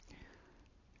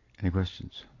Any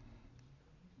questions?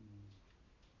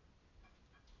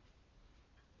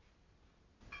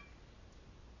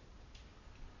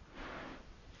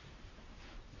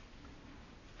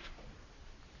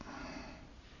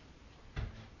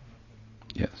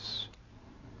 Yes.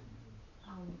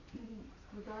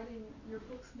 Regarding your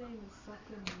book's name is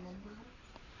Sakhya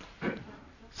Mandala.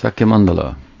 Sakhya Mandala. Sakhya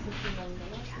Mandala.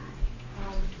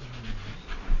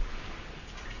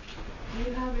 Do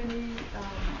you have any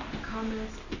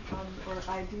comments or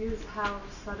ideas how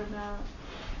sadhana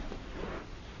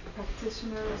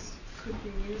practitioners could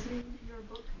be using your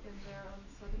book in their own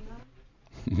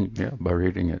sadhana? Yeah, by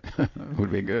reading it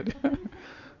would be good.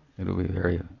 It'll be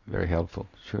very, very helpful.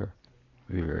 Sure,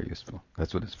 it'll be very useful.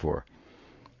 That's what it's for.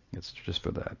 It's just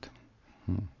for that.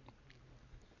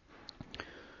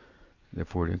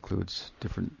 Therefore, it includes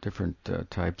different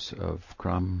types of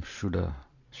kram, shuddha,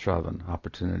 shravan,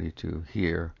 opportunity to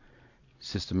hear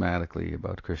systematically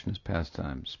about Krishna's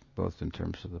pastimes, both in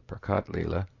terms of the Prakat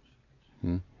Leela,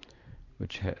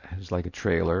 which is like a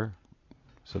trailer,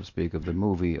 so to speak, of the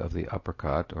movie of the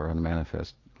Aprakat or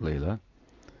unmanifest Leela.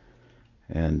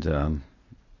 And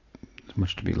there's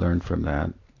much to be learned from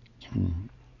that.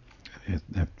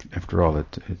 After all,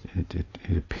 it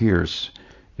appears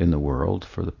in the world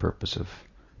for the purpose of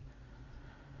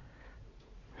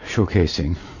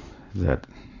showcasing that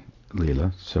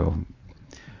Leela. So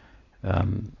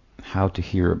how to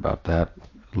hear about that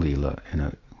Leela in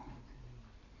a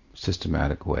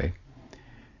systematic way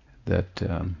that,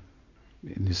 in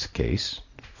this case,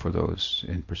 for those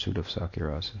in pursuit of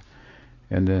Sakhya-rasa,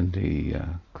 and then the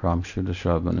Kram Shuddha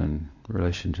Shravan in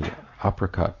relation to the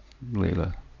Aprakat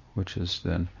Leela, which is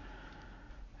then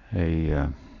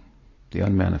the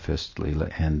unmanifest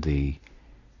Leela, and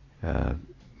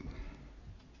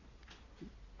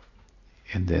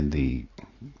then the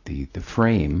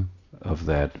frame of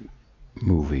that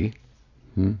movie,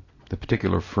 the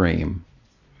particular frame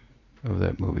of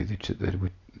that movie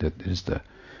that is the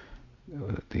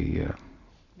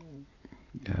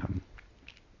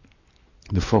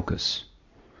focus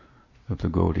of the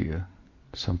Gaudiya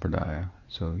Sampradaya.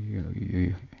 So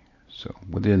so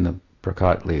within the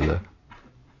Prakat Leela,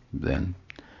 then,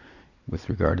 with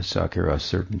regard to Sakhya-rasa,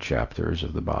 certain chapters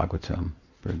of the Bhagavatam,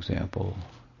 for example,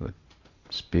 that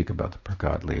speak about the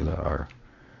Prakat Leela are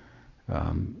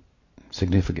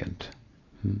significant,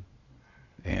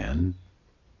 and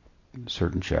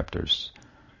certain chapters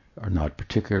are not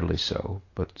particularly so,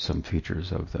 but some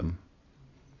features of them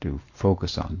do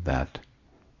focus on that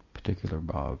particular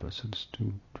bhava. So it's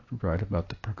to write about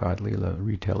the Prakat Leela,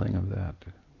 retelling of that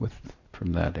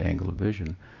from that angle of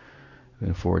vision. It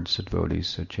affords the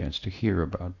devotees a chance to hear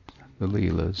about the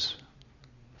Leelas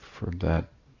from that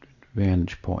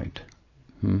vantage point.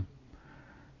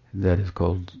 That is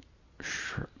called,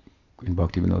 in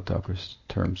Bhaktivinoda Thakur's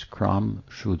terms, Kram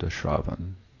Shuddha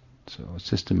Shravan. So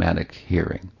systematic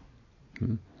hearing.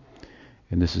 And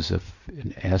this is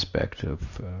an aspect of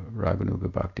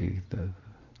Raganuga Bhakti,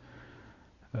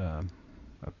 a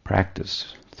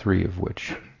practice, three of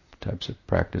which types of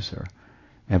practice are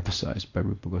emphasized by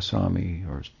Rupa Goswami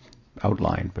or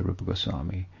outlined by Rupa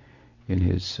Goswami in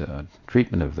his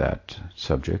treatment of that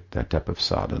subject, that type of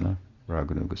sadhana,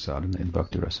 Raganuga sadhana, in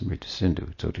Bhakti Rasamrita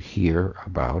Sindhu. So to hear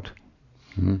about,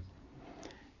 and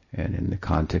in the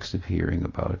context of hearing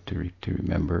about, to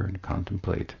remember and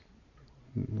contemplate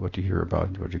what you hear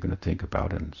about, what you're going to think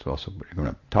about, and it's also what you're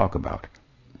going to talk about.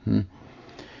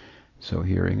 So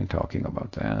hearing and talking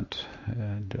about that,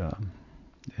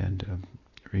 and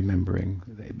remembering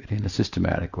in a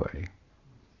systematic way,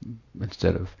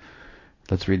 instead of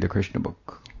let's read the Krishna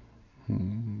book.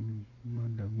 One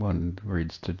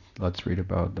reads let's read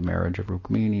about the marriage of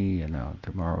Rukmini, and now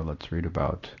tomorrow let's read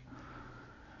about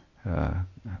how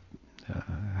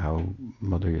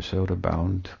Mother Yasoda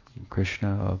bound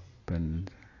Krishna up and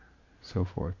so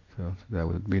forth. So that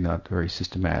would be not very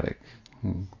systematic,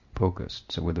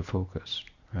 focused. So with a focus,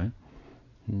 right?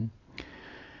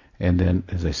 And then,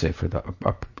 as I say, for the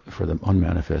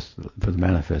manifest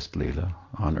Leela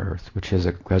on earth, which has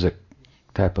a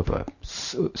type of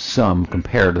some,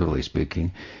 comparatively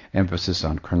speaking, emphasis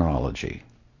on chronology.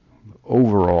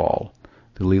 Overall,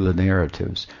 the Leela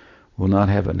narratives will not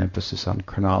have an emphasis on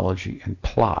chronology and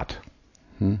plot,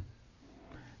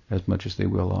 as much as they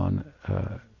will on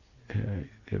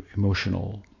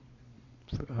emotional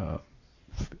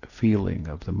feeling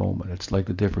of the moment. It's like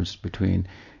the difference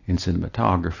in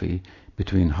cinematography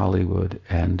between Hollywood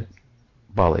and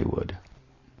Bollywood.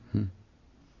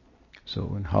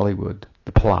 So in Hollywood,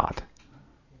 the plot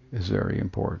is very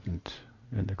important,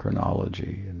 and the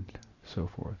chronology and so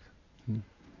forth.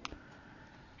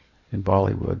 In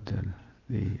Bollywood,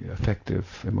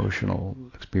 affective, emotional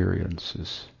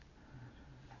experiences.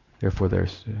 Therefore,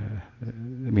 there's,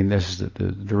 this is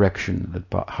the direction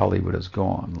that Hollywood has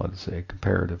gone, let's say,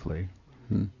 comparatively.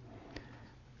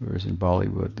 Whereas in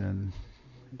Bollywood, then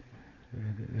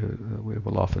it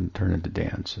will often turn into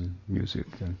dance and music,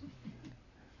 and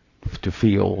to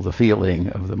feel the feeling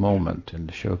of the moment and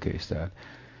to showcase that.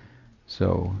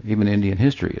 So even Indian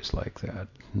history is like that.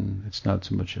 It's not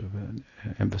so much of an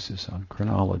emphasis on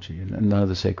chronology, and none of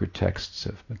the sacred texts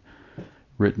have been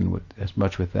written with as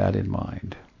much with that in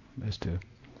mind as to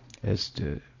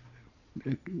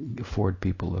afford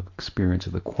people an experience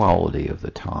of the quality of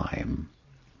the time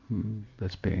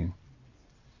that's being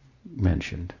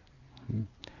mentioned.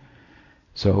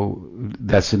 So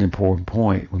that's an important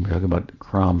point when we're talking about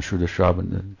Kram, Shuddha,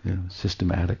 Shravan,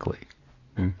 systematically.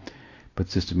 But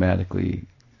systematically,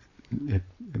 it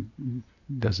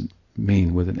doesn't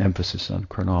mean with an emphasis on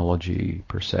chronology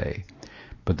per se.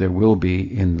 But there will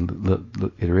be in the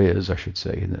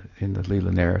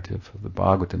Leela narrative of the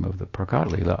Bhagavatam, of the Prakat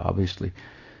Leela, obviously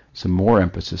some more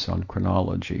emphasis on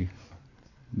chronology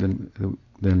than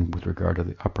with regard to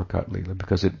the Aprakat Leela,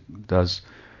 because it does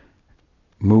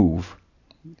move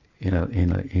in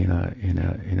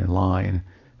a line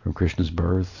from Krishna's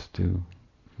birth to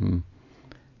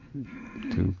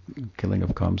killing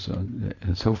of Kamsa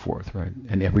and so forth, right?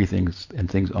 And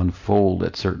things unfold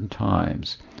at certain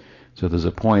times. So there's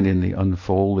a point in the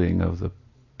unfolding of the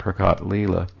Prakat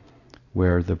Leela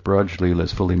where the Braj Leela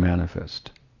is fully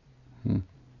manifest.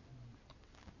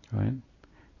 Right?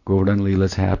 Govardhan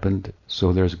Leela's happened,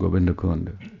 so there's Govinda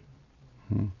Kunda.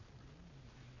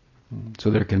 So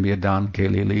there can be a Dan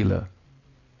Keli Leela.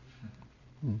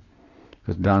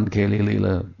 Because Dan Keli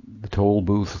Leela, the toll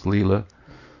booth Leela,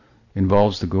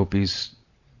 involves the gopis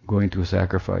going to a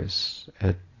sacrifice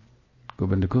at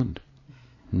Govinda Kund.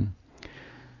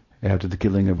 After the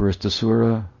killing of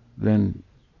Vristasura, then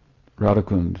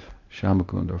Radhakund,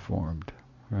 Shamakund are formed,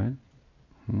 right?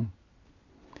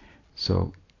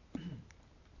 So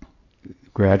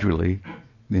gradually,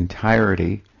 the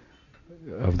entirety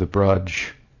of the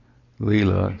Braj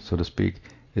Leela, so to speak,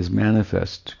 is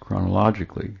manifest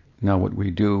chronologically. Now what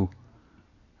we do,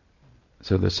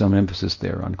 so there's some emphasis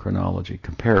there on chronology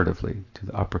comparatively to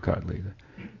the Aprakat Leela.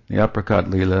 The Aprakat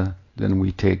Leela, then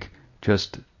we take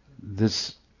just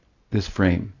this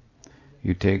frame.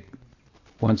 You take,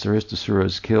 once Aristasura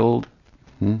is killed,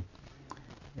 and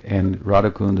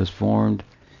Radhakund is formed,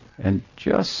 and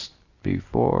just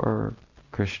before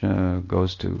Krishna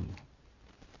goes to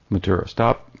Mathura,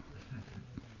 stop,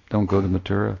 don't go to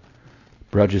Mathura.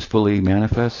 Braj is fully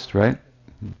manifest, right?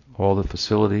 All the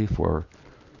facility for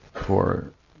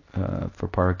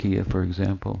Parakiya, for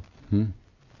example,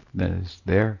 that is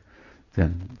there.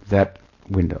 Then that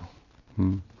window.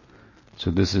 So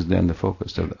this is then the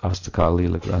focus of the Astaka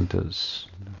Leela Granthas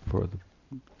for the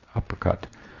Aprakat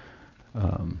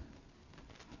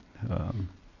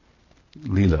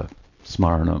Leela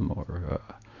Smaranam,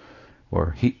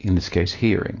 or in this case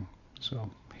hearing. So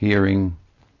hearing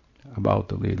about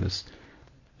the Leelas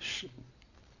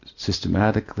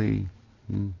systematically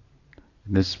in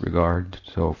this regard.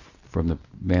 So from the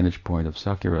vantage point of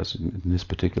Sakhya Rasa in this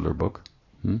particular book,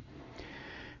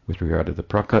 with regard to the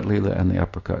Prakat Leela and the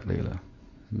Aprakat Leela.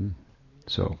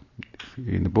 So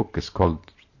in the book it's called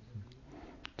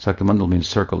Sakhya Mandala, means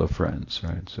circle of friends,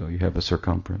 right? So you have a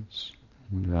circumference.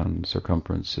 And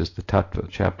circumference is the tattva,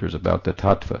 chapters about the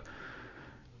tattva,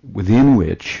 within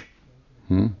which,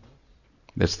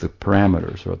 that's the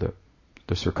parameters, or the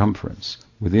circumference,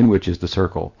 within which is the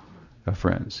circle of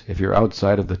friends. If you're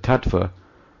outside of the tattva,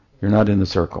 you're not in the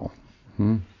circle.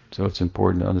 So it's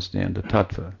important to understand the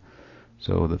tattva.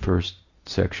 So the first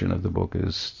section of the book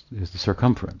is the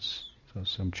circumference. So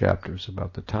some chapters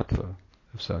about the tattva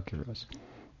of Sakhya Rasa.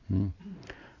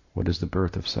 What is the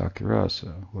birth of Sakhya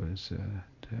Rasa? What is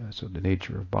so the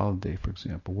nature of Baladev, for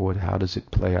example? How does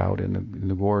it play out in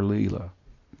the Gaur Leela?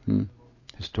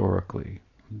 Historically,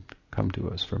 come to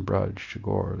us from Braj to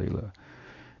Gaur Leela,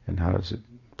 and how does it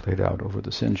played out over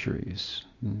the centuries?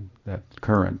 That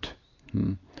current.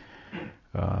 And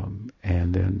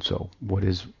then, so what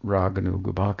is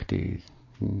Raganuga Bhakti,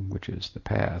 which is the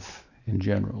path in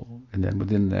general, and then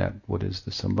within that, what is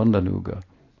the Sambandhanuga,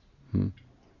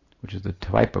 which is the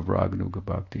type of Raganuga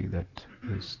Bhakti that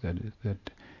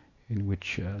in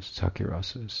which Sakhya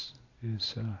Rasa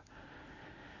is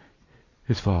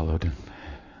followed,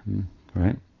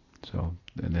 right? So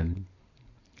and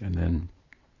then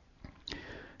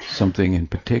something in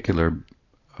particular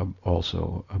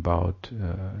also about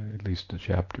at least a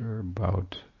chapter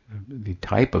about the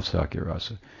type of Sakhya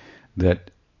Rasa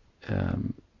that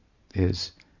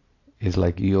is is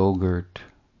like yogurt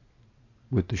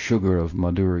with the sugar of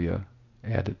Madhurya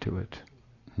added to it.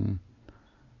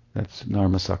 That's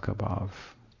Narmasakha Bhav,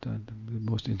 the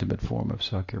most intimate form of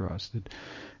Sakhya Rasa that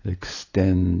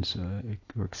extends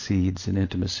or exceeds in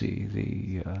intimacy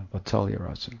the Vatsalya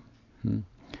Rasa.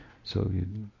 So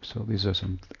these are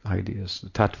some ideas, the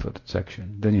Tattva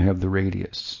section. Then you have the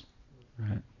radius,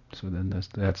 right? So then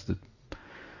that's the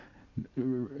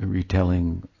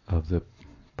retelling of the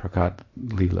Prakat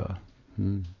Leela.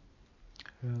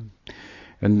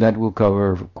 And that will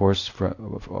cover, of course,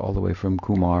 all the way from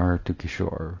Kumar to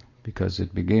Kishore, because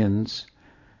it begins,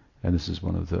 and this is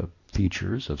one of the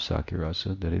features of Sakhya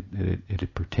Rasa, that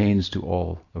it pertains to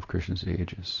all of Krishna's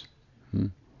ages.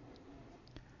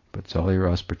 But Salya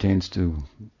Rasa pertains to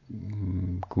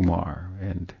Kumar,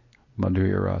 and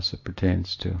Madhurya Rasa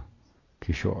pertains to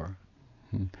Kishore.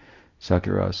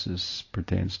 Sakhya Rasa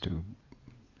pertains to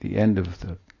the end of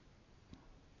the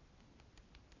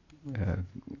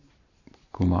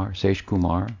Kumar, Sesh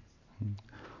Kumar,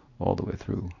 all the way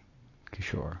through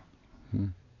Kishore.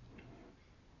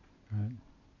 Right?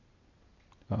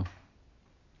 Oh,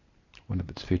 one of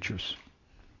its features.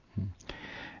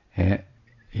 Yeah?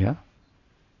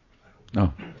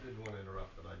 No. I didn't want to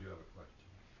interrupt, but I do have a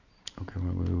question.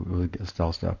 Okay,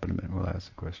 I'll stop in a minute. We'll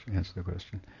answer the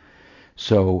question.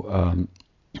 So,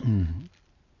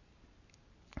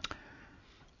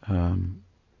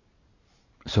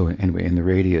 so anyway, in the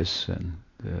radius and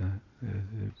the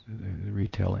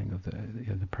retelling of the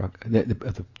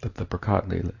Prakat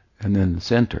Leela, and then the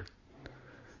center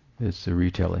is the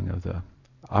retelling of the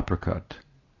Aprakat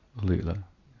Leela,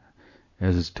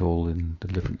 as is told in the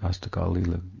different Astaka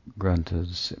Leela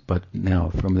Granthas. But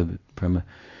now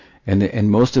and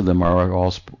most of them are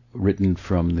all written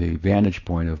from the vantage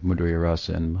point of Madhurya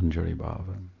Rasa and Manjari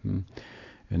Bhava. And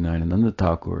Nayanananda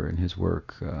Thakur in his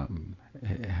work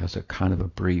has a kind of a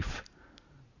brief,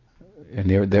 and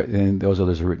those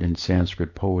others are written in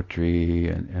Sanskrit poetry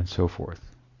and so forth.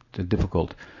 It's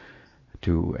difficult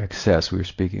to access. We were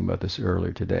speaking about this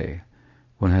earlier today.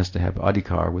 One has to have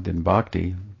adhikar within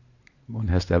bhakti. One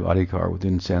has to have adhikar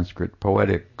within Sanskrit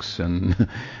poetics, and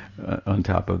on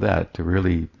top of that, to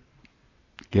really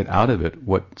get out of it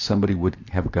what somebody would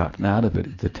have gotten out of it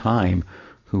at the time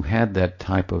who had that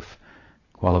type of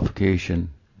qualification,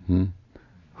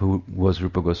 who was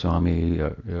Rupa Goswami,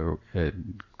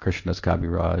 Krishnadas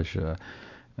Kaviraj,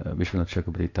 Vishwanath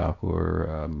Chakrabarti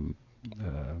Thakur,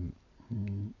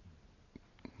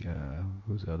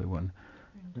 who's the other one?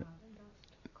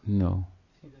 No,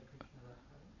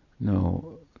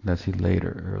 that's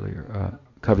earlier.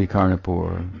 Kavi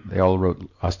Karnapur, they all wrote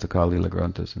Astaka Leela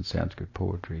Granthas in Sanskrit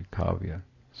poetry, Kavya.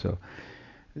 So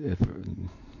it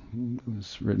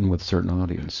was written with a certain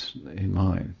audience in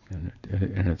mind,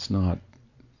 and it's not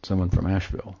someone from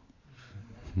Asheville.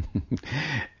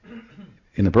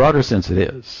 In the broader sense it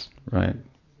is, right?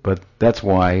 But that's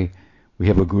why we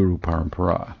have a Guru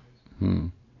Parampara.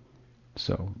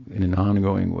 So in an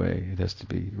ongoing way, it has to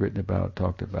be written about,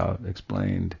 talked about,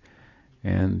 explained,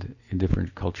 and in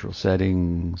different cultural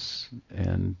settings,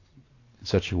 and in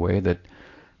such a way that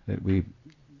it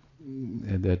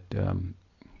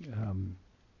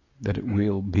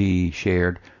will be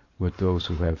shared with those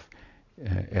who have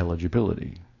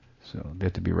eligibility. So they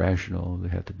have to be rational. They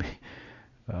have to be.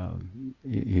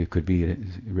 It could be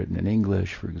written in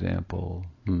English, for example.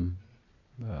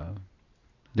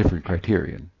 Different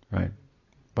criterion, right?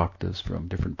 Bhaktas from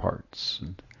different parts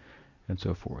and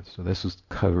so forth. So this is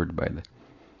covered by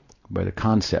the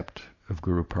concept of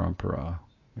Guru Parampara,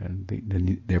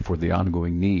 and therefore the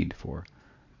ongoing need for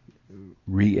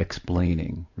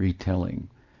re-explaining, retelling,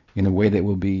 in a way that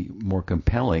will be more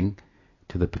compelling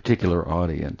to the particular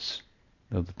audience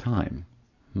of the time.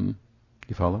 You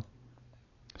follow?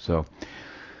 So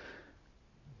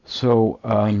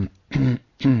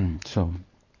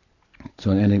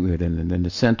anyway, then the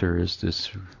center is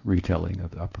this retelling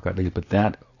of the Aprakat Leela, but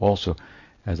that also,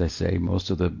 as I say, most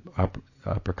of the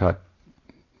Aprakat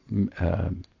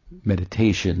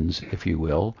meditations, if you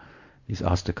will, these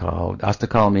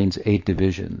Astakal means 8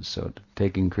 divisions, so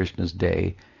taking Krishna's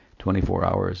day, 24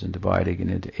 hours, and dividing it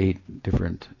into 8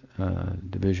 different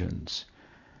divisions.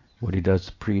 What he does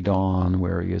pre-dawn,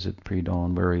 where he is at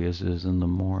pre-dawn, where he is in the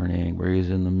morning, where he is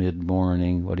in the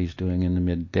mid-morning, what he's doing in the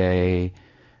midday,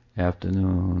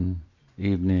 afternoon,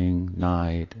 evening,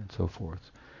 night, and so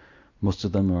forth. Most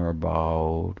of them are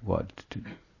about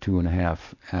 2.5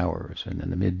 hours, and then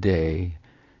the midday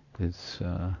is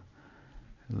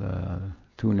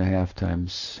 2.5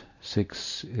 times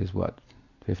 6 is what?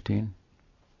 15?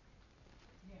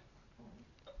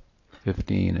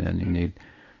 15, and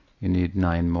you need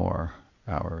 9 more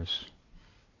hours,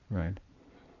 right?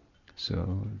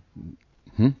 So,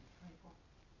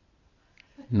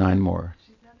 9 more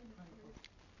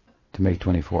to make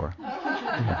 24.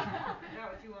 Yeah.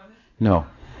 No.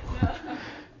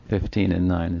 15 and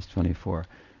 9 is 24.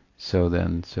 So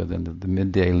then the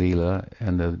midday Leela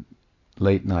and the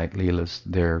late night Leelas,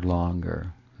 they're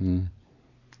longer.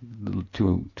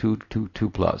 Two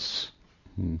plus,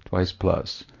 twice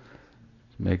plus,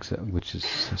 makes it, which is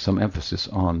some emphasis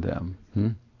on them.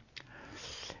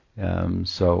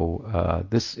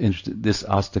 This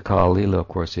Astakal Leela, of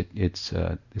course, it's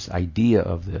this idea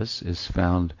of this is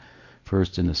found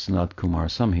first in the Sanat Kumar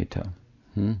Samhita,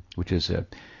 which is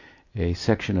a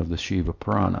section of the Shiva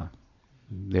Purana.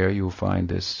 There you'll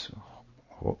find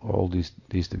all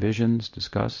these divisions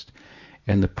discussed,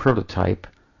 and the prototype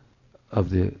of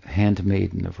the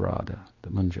handmaiden of Radha, the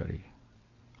Manjari.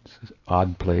 It's an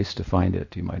odd place to find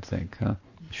it, you might think, huh?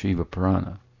 Shiva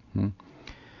Purana.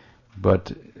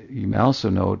 But you may also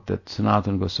note that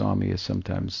Sanatana Goswami is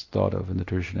sometimes thought of in the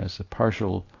tradition as a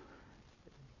partial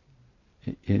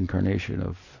incarnation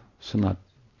of Sanat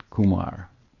Kumar,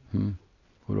 who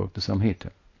wrote the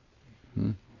Samhita.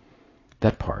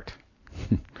 That part.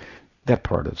 That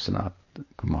part of Sanat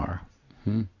Kumar.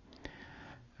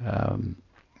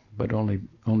 But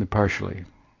only partially.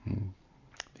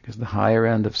 Because the higher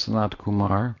end of Sanat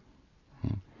Kumar,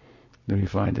 then you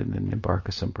find it in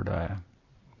Nimbarka Sampradaya.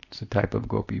 It's a type of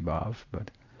Gopi Bhav,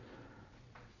 but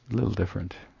a little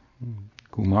different.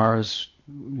 Kumars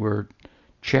were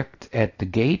checked at the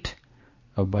gate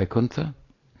of Vaikuntha,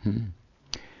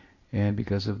 and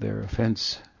because of their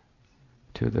offense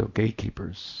to the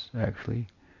gatekeepers, actually,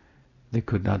 they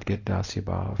could not get Dasya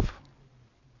Bhav,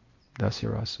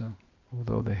 Dasya Rasa,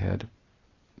 although they had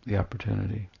the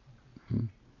opportunity.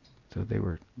 So they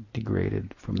were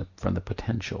degraded from the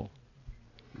potential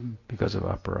because of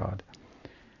aparad.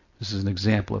 This is an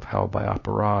example of how by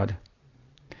aparad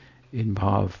in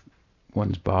bhav,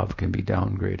 one's bhav can be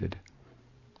downgraded.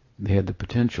 They had the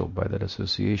potential by that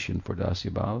association for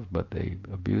dasya bhav, but they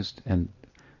abused,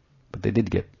 but they did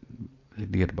get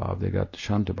bhav. They got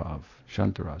shanta bhav,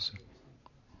 shanta rasa.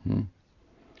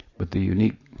 But the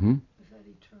unique, Is that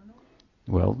eternal?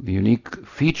 Well, the unique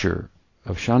feature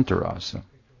of shanta rasa,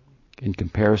 in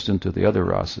comparison to the other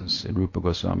rasas in Rupa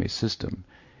Goswami's system,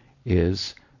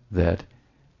 is that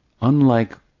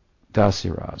unlike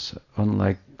Dasya Rasa,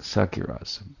 unlike Sakhya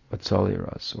Rasa, Vatsalya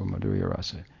Rasa, or Madhurya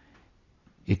Rasa,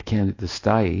 the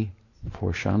sthai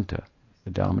for Shanta,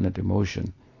 the dominant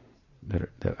emotion, that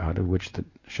out of which the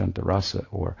Shanta Rasa,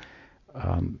 or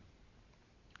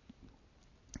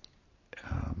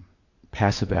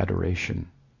passive adoration,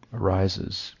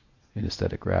 arises in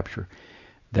aesthetic rapture,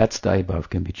 that sthai bhav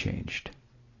can be changed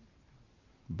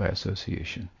by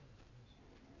association.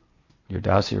 Your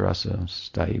dasya rasa,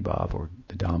 sthai bhav, or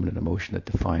the dominant emotion that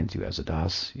defines you as a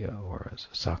dasya or as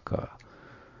a sakha,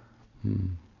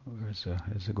 or as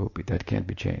a gopi, that can't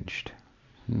be changed.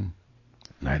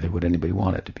 Neither would anybody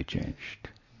want it to be changed,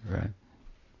 right?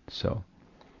 So,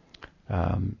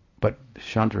 but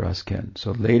Shantaras can.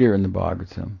 So later in the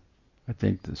Bhagavatam, I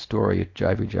think the story at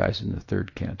Jai Vijay is in the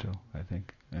 3rd canto, I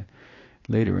think. Right?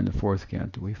 Later in the 4th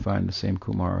canto, we find the same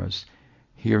Kumaras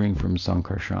hearing from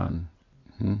Sankarshan.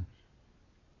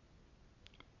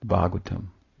 Bhagavatam.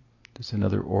 There's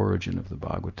another origin of the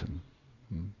Bhagavatam.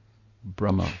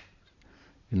 Brahma,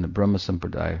 in the Brahma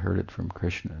Sampradaya, heard it from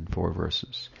Krishna in 4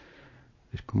 verses.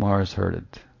 The Kumars heard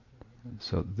it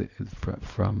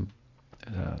from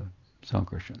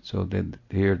Sankarshan. So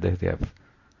here they have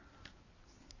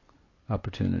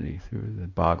opportunity through the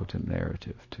Bhagavatam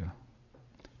narrative to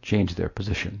change their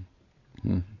position.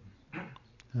 And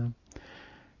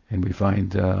we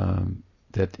find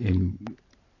that in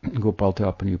Gopal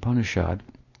Tapani Upanishad,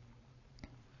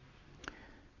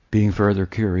 being further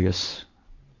curious,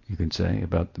 you can say,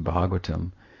 about the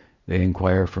Bhagavatam, they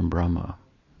inquire from Brahma.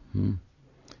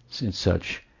 It's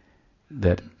such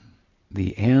that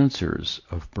the answers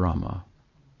of Brahma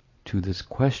to these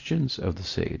questions of the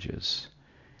sages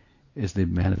is the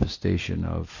manifestation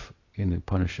of, in the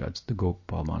Upanishads, the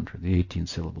Gopal mantra, the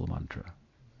 18-syllable mantra.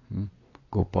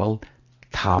 Gopal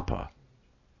Tapa.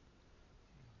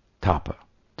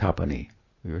 Tapani.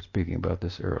 We were speaking about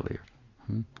this earlier.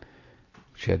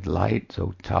 Shed light,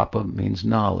 so tapa means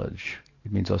knowledge.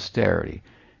 It means austerity.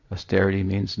 Austerity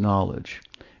means knowledge.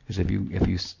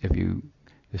 Because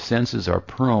the senses are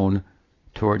prone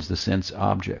towards the sense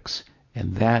objects,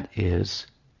 and that is,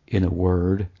 in a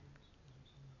word,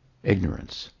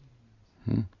 ignorance.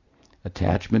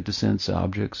 Attachment to sense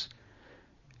objects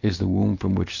is the womb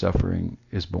from which suffering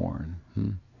is born.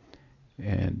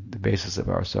 And the basis of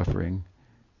our suffering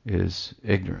is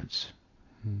ignorance.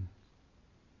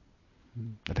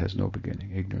 That has no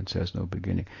beginning. Ignorance has no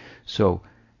beginning. So,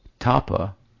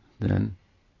 tapa, then,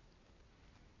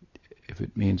 if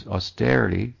it means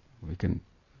austerity, we can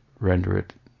render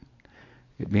it.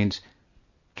 It means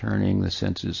turning the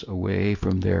senses away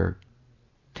from their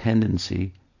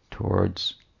tendency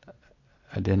towards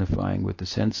identifying with the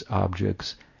sense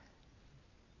objects,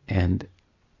 and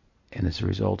as a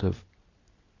result of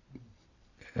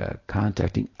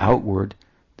contacting outward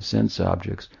the sense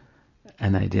objects,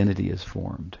 an identity is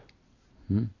formed.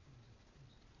 You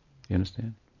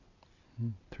understand?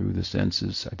 Through the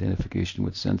senses, identification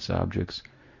with sense objects,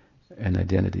 an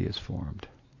identity is formed.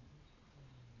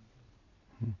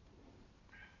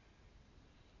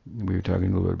 We were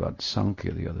talking a little bit about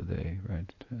Sankhya the other day,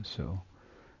 right? So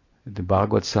the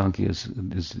Bhagavad Sankhya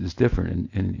is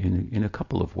different in a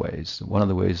couple of ways. One of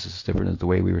the ways it's different is the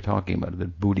way we were talking about it.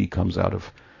 That buddhi comes out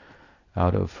of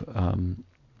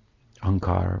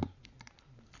ahankara,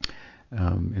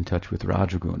 in touch with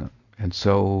Rajaguna. And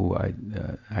so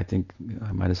I think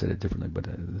I might have said it differently, but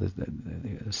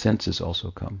the senses also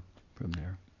come from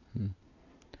there.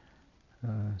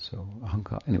 So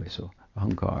ahankara, anyway, so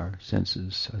ahankara,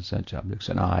 senses, sense objects,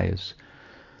 and I is.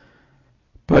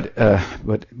 But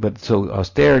so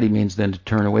austerity means then to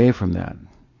turn away from that.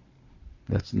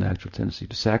 That's the natural tendency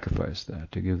to sacrifice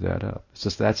that, to give that up. It's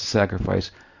just that's a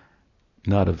sacrifice,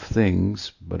 not of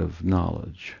things, but of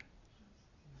knowledge,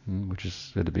 which is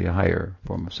said to be a higher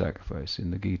form of sacrifice in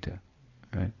the Gita,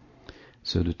 right?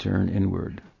 So to turn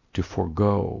inward, to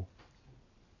forego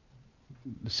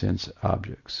the sense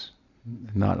objects,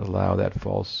 not allow that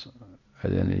false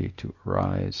identity to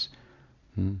arise.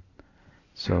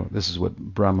 So this is what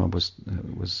Brahma was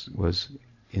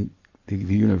in the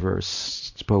universe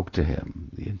spoke to him,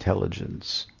 the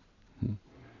intelligence.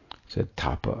 Said,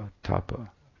 tapa,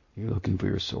 you're looking for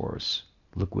your source.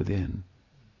 Look within.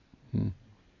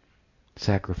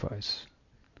 Sacrifice.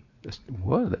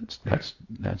 What?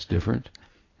 That's different.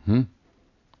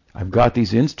 I've got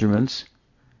these instruments.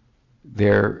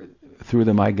 Through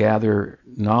them I gather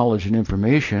knowledge and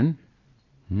information.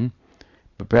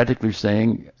 But practically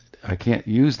saying, I can't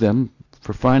use them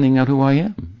for finding out who I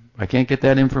am. I can't get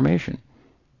that information.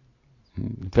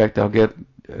 In fact, I'll get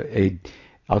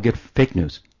fake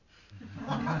news.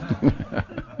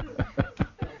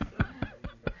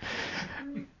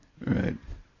 Right.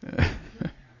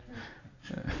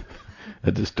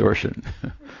 A distortion.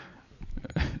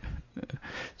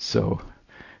 So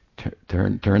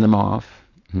turn them off,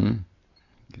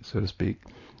 so to speak,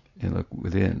 and look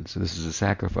within. So this is a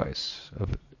sacrifice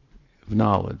of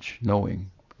knowledge,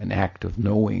 knowing, an act of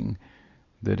knowing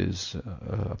that is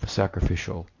of a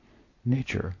sacrificial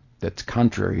nature, that's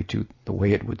contrary to the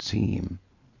way it would seem.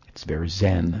 It's very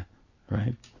Zen,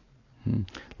 right?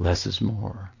 Less is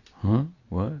more.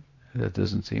 What? That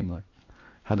doesn't seem like.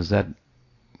 How does that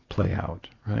play out,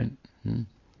 right?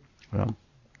 Well,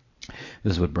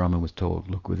 this is what Brahma was told,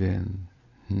 look within.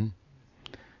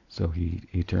 So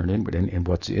he turned inward, and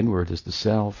what's inward is the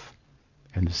self,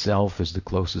 and the self is the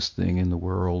closest thing in the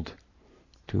world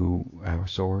to our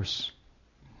source.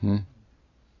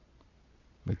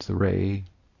 It's the ray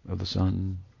of the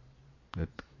sun, that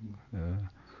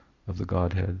of the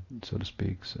Godhead, so to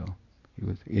speak. So,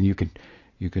 and you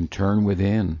can turn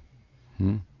within.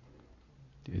 In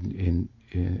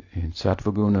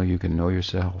Sattva-guna, you can know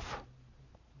yourself.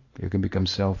 You can become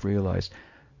self-realized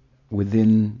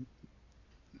within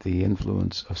the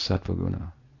influence of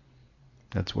Sattva-guna.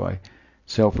 That's why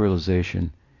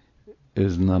self-realization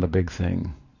is not a big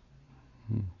thing.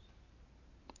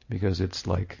 Because it's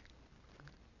like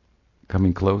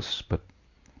coming close but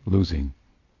losing,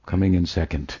 coming in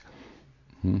second.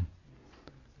 You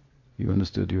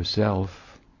understood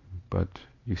yourself, but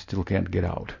you still can't get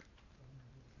out.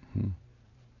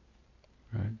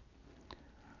 Right?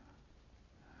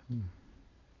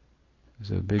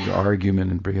 There's a big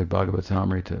argument in Brihad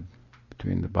Bhagavatamrita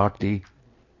between the Bhakti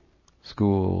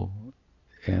school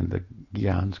and the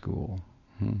Gyan school.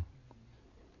 And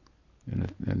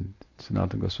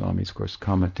Sanatana Goswami is, of course,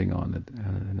 commenting on it,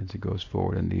 and as he goes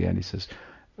forward, in the end he says,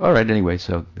 all right, anyway,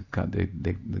 so the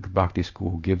Bhakti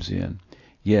school gives in.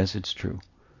 Yes, it's true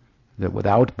that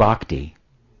without Bhakti,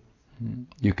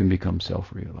 you can become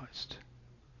self-realized.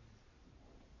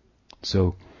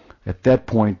 So at that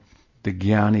point, the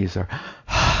Jnanis are,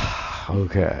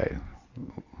 okay,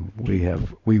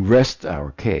 we rest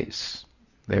our case.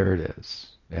 There it is,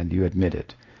 and you admit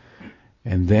it.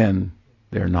 And then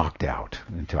they're knocked out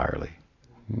entirely.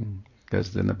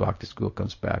 Because then the Bhakti school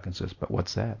comes back and says, but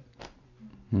what's that?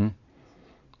 You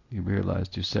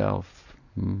realized yourself,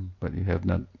 but you have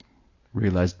not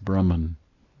realized Brahman.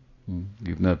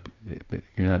 You're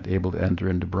not able to enter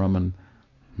into Brahman.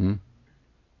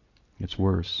 It's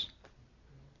worse.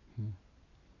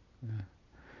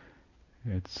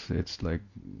 It's like,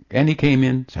 and he came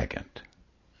in second.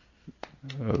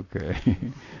 Okay.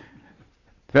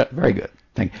 Very good.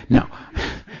 Thank you. Now,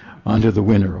 on to the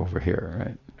winner over here,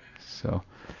 right? So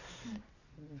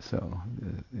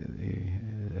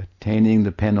attaining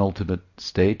the penultimate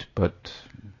state, but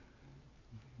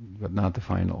not the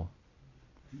final.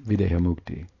 Videha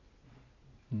mukti.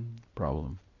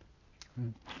 Problem.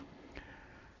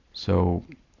 So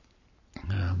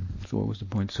what was the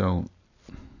point? So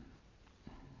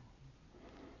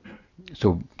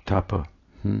tapa.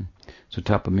 So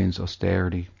tapa means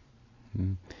austerity.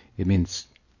 It means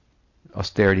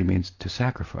austerity means to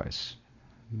sacrifice,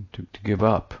 to give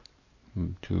up,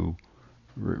 to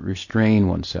restrain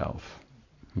oneself,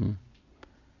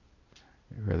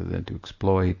 rather than to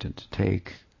exploit and to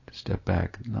take, to step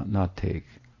back, not take.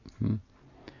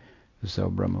 This is how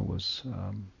Brahma was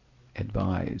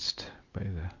advised by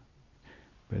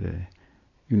the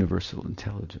universal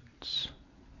intelligence,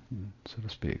 so to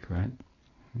speak, right?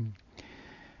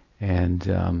 And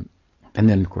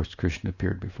then, of course, Krishna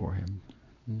appeared before him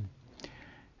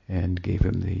and gave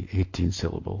him the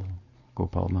 18-syllable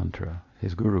Gopal mantra.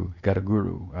 His guru, he got a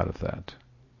guru out of that.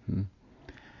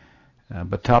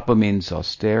 But tapa means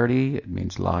austerity, it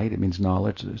means light, it means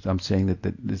knowledge. I'm saying that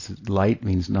this light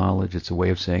means knowledge. It's a way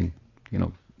of saying,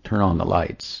 turn on the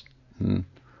lights,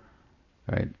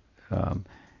 right? To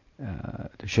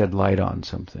shed light on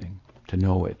something, to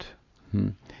know it.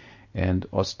 And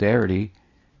austerity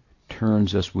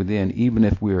turns us within, even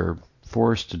if we're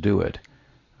forced to do it.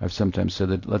 I've sometimes said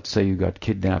that, let's say you got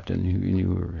kidnapped and you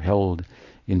were held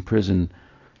in prison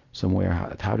somewhere.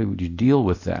 How do you deal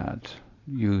with that?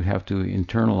 You have to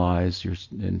internalize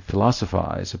and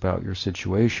philosophize about your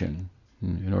situation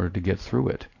in order to get through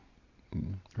it,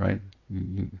 right?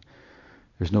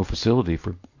 There's no facility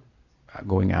for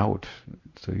going out,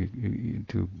 so you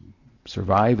to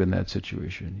survive in that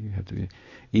situation, you have to,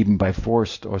 even by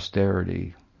forced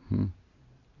austerity.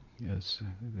 Yes,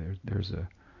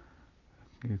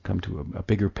 you come to a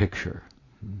bigger picture.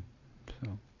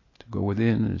 So to go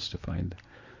within is to find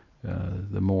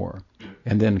the more.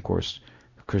 And then, of course,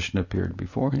 Krishna appeared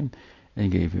before him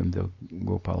and gave him the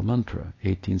Gopal mantra,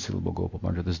 18-syllable Gopal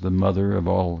mantra. This is the mother of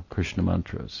all Krishna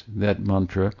mantras. That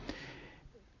mantra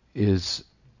is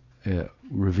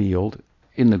revealed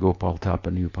in the Gopal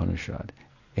Tapani Upanishad,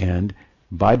 and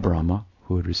by Brahma,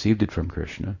 who had received it from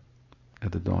Krishna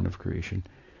at the dawn of creation,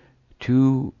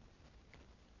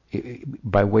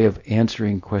 by way of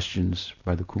answering questions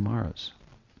by the Kumaras.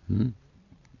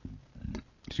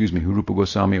 Excuse me, Rupa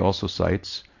Goswami also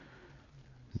cites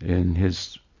in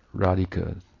his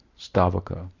Radhika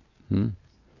Stavaka.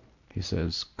 He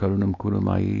says, Karunam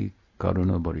Kurumai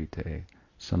Karuna Bharite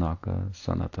Sanaka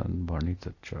Sanatan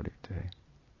Varnita Charite.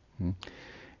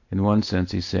 In one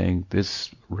sense, he's saying this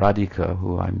Radhika,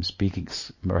 who I'm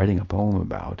writing a poem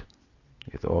about,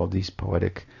 with all these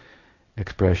poetic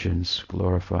expressions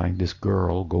glorifying this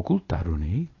girl, Gokul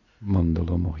Taruni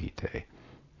Mandala Mohite.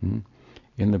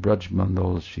 In the Braj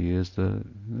Mandal, she is the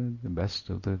best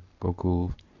of the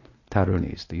Gokul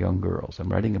Tarunis, the young girls. I'm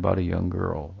writing about a young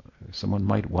girl. Someone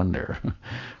might wonder,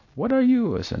 what are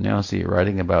you, a sannyasi,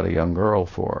 writing about a young girl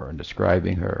for, and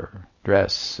describing her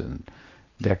dress and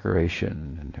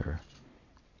decoration and her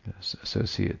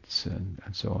associates and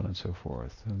so on and so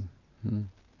forth.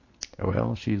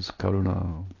 Well, she's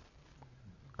Karuna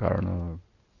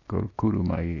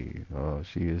Kurumai.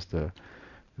 She is the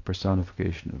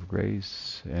personification of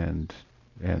grace, and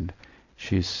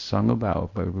she's sung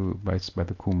about by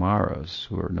the Kumaras,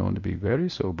 who are known to be very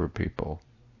sober people.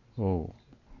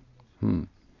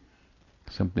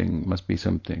 Something must be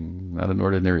something, not an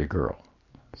ordinary girl,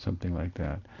 something like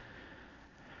that.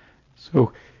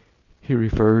 So he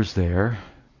refers there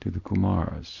to the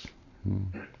Kumaras.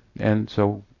 And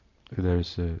so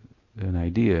there's an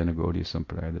idea in a Gaudiya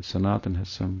Sampradaya that Sanatana has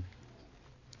some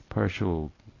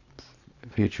partial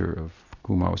feature of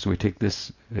Kumara. So we take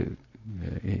this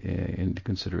into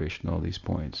consideration, all these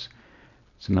points.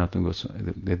 Sanatana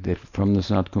Goswami, that from the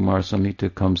Sanat Kumar Samhita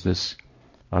comes this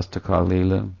Astaka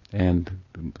Leela and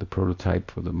the prototype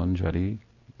for the Manjari.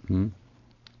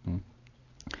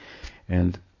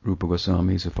 And Rupa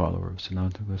Goswami is a follower of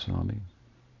Sanatana Goswami.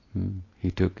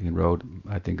 He wrote,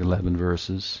 I think, 11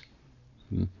 verses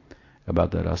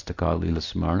about that Astaka Leela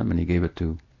Smarnam, and he gave it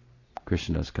to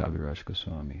Krishnadas Kaviraj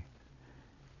Goswami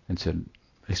and said,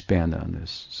 expand on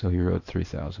this. So he wrote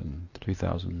 3,000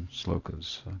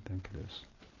 slokas, I think it is.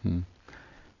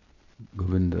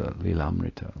 Govinda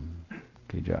Lilamrita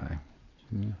Ki Jai.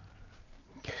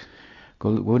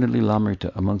 Govinda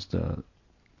Lilamrita amongst the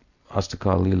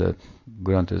Astaka Lila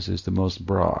Granthas is the most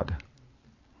broad.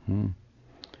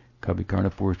 Kavi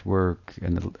Karnapur's work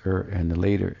and the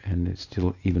later and it's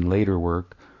still even later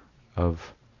work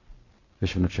of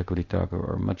Vishwanath Chakravarti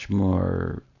Thakur are much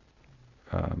more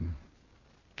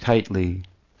tightly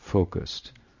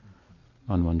focused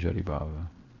on Manjari Bhava.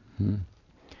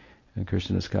 And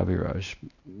Krishnadas Kaviraj,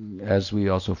 as we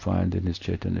also find in his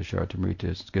Chaitanya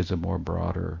Charitamrita, gives a more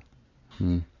broader.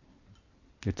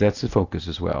 That's the focus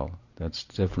as well. That's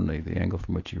definitely the angle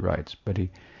from which he writes. But he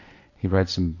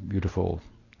writes some beautiful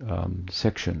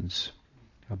sections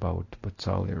about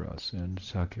Vatsalya Ras and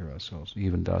Sakhya Ras also,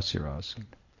 even Dasya Ras and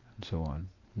so on.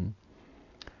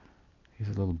 He's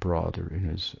a little broader in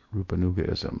his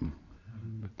Rupanugaism.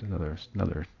 But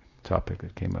another topic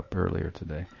that came up earlier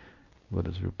today. What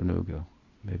is Rupanuga?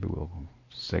 Maybe we'll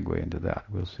segue into that.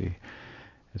 We'll see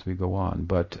as we go on.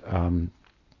 But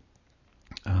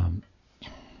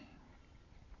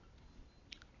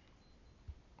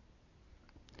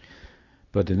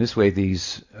in this way,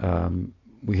 these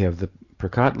we have the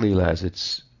Prakat Leela as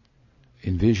it's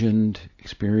envisioned,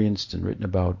 experienced, and written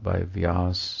about by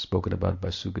Vyas, spoken about by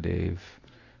Sukadev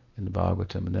in the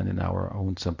Bhagavatam, and then in our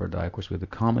own Sampradaya, of course, with the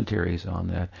commentaries on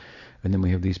that, and then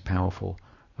we have these powerful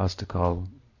Astakal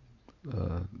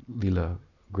Leela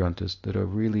Granthas that are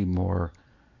really more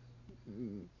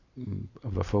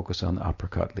of a focus on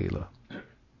Aprakat Leela.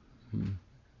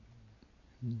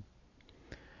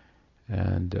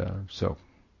 And so,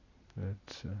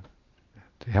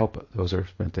 to help, those are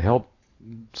meant to help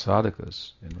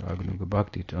sadhakas in Raganuga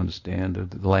Bhakti to understand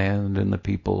the land and the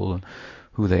people and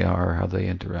who they are, how they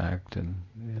interact, and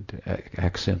to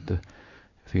accent the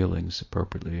feelings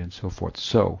appropriately and so forth.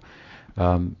 So,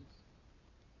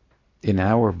 in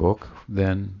our book,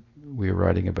 then, we are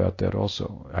writing about that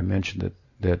also. I mentioned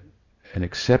that an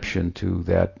exception to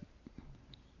that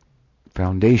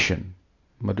foundation,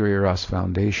 Madhurya Ras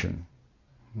foundation,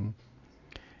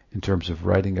 in terms of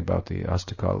writing about the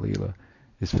Astakal Leela,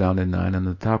 is found in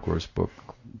Nayananda Thakur's book,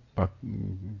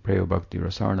 Preyo Bhakti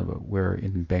Rasarnava, where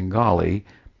in Bengali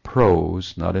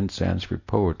prose, not in Sanskrit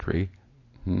poetry,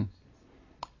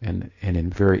 and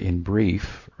in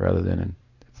brief, rather than in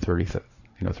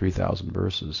 3,000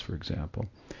 verses, for example,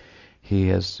 he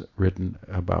has written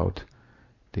about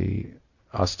the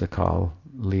Astakal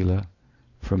Leela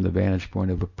from the vantage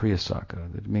point of a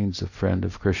Priyasaka. That means a friend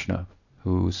of Krishna,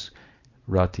 whose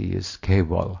rati is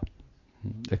Keval,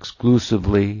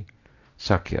 exclusively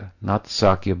Sakhya, not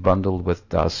Sakhya bundled with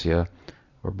Dasya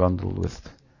or bundled with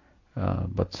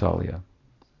Vatsalya.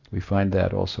 We find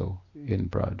that also in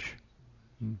Braj.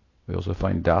 We also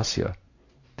find Dasya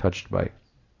touched by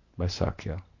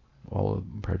Sakhya.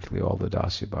 Practically all the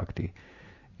Dasya Bhakti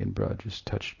in Braj is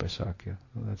touched by Sakhya.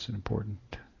 Well, that's an important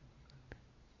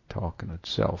talk in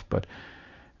itself. But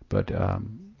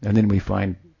and then we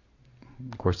find,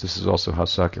 of course, this is also how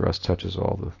Sakhya Ras touches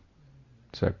all the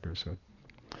sectors. So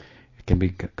it can be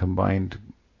combined,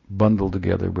 bundled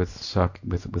together with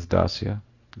Dasya.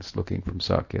 It's looking from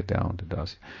Sakhya down to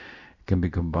Dasya. It can be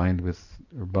combined with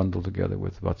or bundled together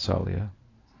with Vatsalya.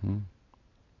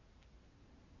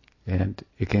 And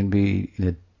it can be in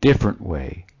a different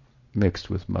way mixed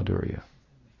with Madhurya.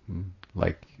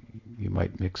 Like you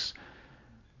might mix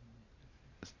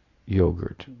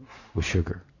yogurt with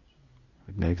sugar.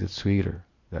 It makes it sweeter.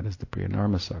 That is the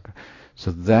Priyanarmasaka.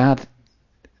 So that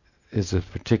is a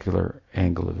particular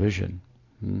angle of vision,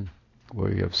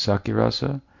 where you have Sakhya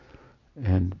Rasa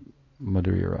and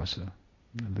Madhurya Rasa.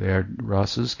 Their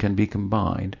rasas can be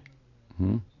combined.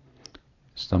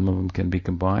 Some of them can be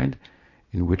combined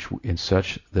in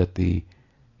such that the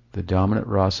dominant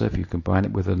rasa, if you combine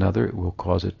it with another, it will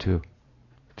cause it to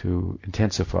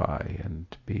intensify and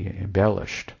be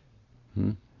embellished.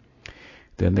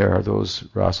 Then there are those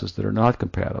rasas that are not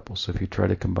compatible. So if you try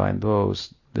to combine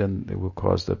those, then it will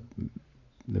cause the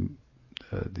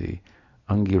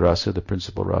angi rasa, the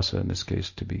principal rasa in this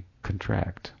case, to be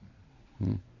contract.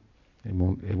 It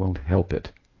won't help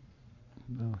it.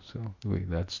 No, so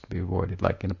that's to be avoided,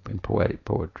 like in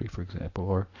poetry, for example,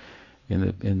 or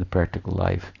in the practical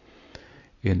life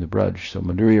in the Braj. So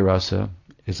Madhurya Rasa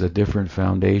is a different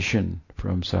foundation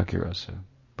from Sakhya Rasa,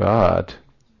 but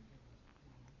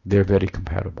they're very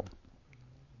compatible.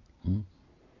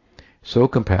 So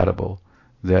compatible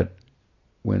that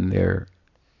when they're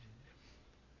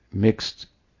mixed,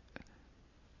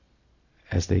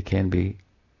 as they can be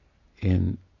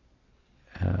in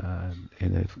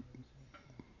the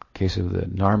case of the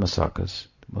Narmasakas,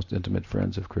 the most intimate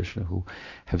friends of Krishna, who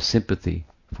have sympathy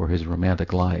for his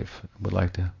romantic life, would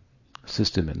like to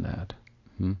assist him in that.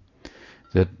 Hmm?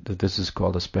 That this is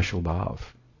called a special bhav.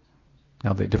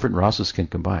 Now, the different rasas can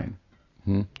combine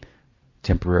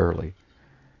temporarily.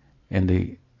 And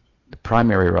the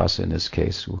primary rasa in this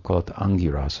case, we'll call it the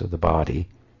angi rasa, the body,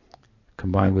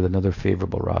 combined with another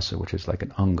favorable rasa, which is like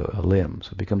an anga, a limb.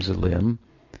 So it becomes a limb,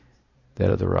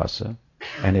 that other rasa,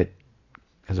 and it,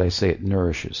 as I say, it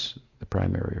nourishes the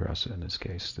primary rasa in this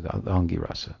case, the angi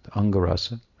rasa. The anga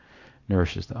rasa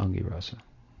nourishes the angi rasa.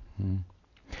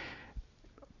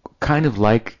 Kind of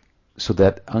like, so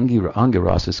that anga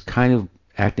rasa is kind of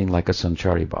acting like a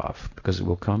sanchari bhav, because it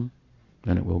will come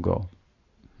and it will go.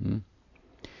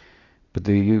 But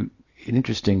an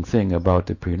interesting thing about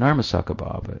the Priyanarmasaka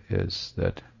bhava is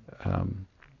that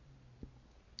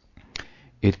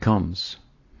it comes.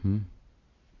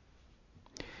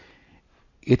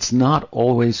 It's not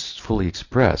always fully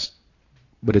expressed,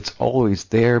 but it's always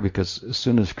there, because as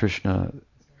soon as Krishna,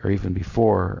 or even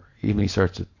before, even he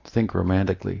starts to think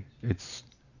romantically, it's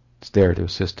there to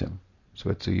assist him.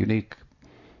 So it's a unique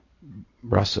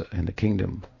rasa in the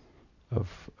kingdom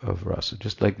of rasa,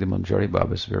 just like the Manjari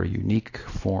Bhava is a very unique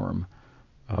form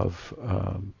of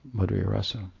Madhurya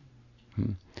rasa.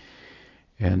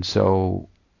 And so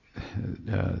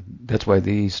that's why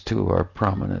these two are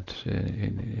prominent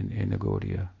in the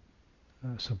Gaudiya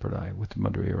Sampradaya, with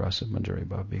Madhurya rasa, Manjari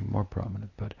Bhava being more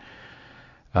prominent. But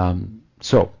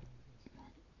so,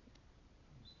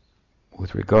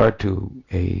 with regard to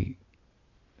a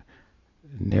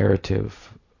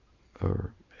narrative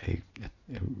or a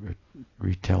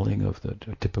retelling of a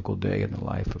typical day in the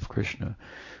life of Krishna,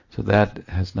 so that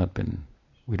has not been,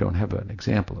 we don't have an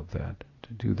example of that,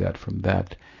 to do that from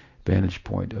that vantage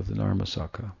point of the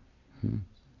Narmasaka.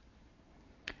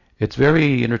 It's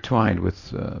very intertwined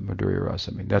with Madhurya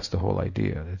Rasa. I mean, that's the whole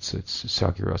idea. It's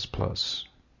Sakhya Rasa plus.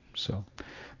 So,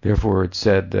 therefore, it's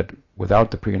said that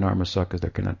without the Priyanarmasaka, there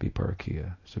cannot be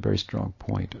Parakiya. It's a very strong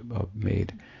point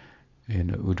made in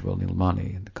Ujjwal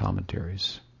Nilmani in the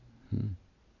commentaries.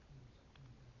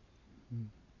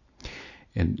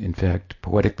 And in fact,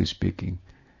 poetically speaking,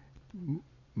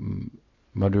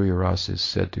 Madhurya Rasa is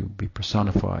said to be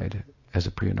personified as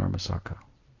a Priyanarmasaka.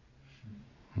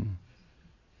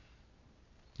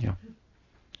 Yeah.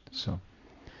 So,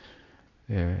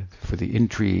 for the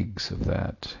intrigues of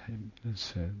that,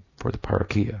 for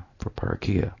Parakiya,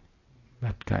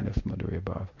 that kind of Madhurya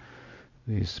Bhav,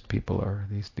 these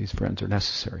friends are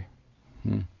necessary.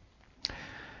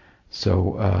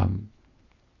 So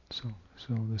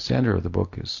the center of the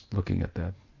book is looking at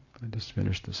that. I just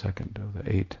finished the second of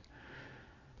the 8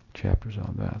 chapters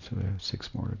on that, so we have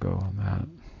 6 more to go on that.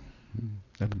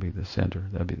 That'll be the center.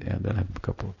 That'll be the end. Then I have a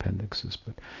couple of appendixes,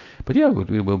 but yeah,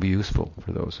 it will be useful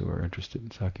for those who are interested in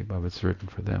Sakhya Bhava. It's written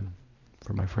for them,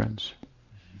 for my friends,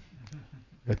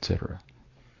 etc.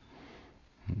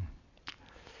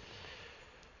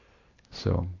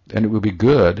 So, and it will be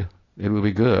good. It will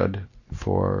be good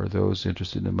for those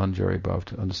interested in Manjari Bhav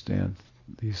to understand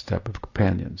these type of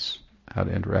companions, how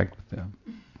to interact with them,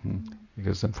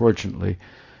 because unfortunately,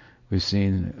 we've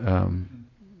seen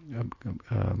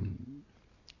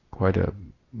quite a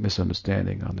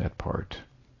misunderstanding on that part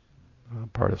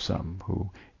of some who,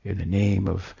 in the name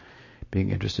of being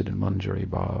interested in Manjari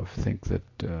Bhav, think that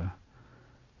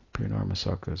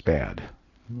Priyanarmasaka is bad,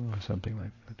 or something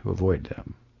like that, to avoid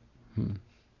them.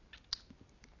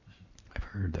 I've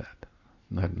heard that.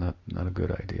 Not a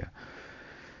good idea.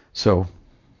 So,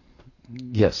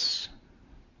 yes,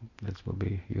 this will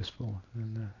be useful,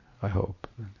 and I hope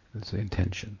that's the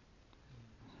intention.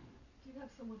 Do you have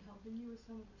someone helping you with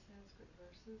some of the Sanskrit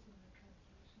verses and their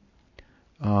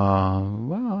translation?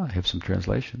 Well, I have some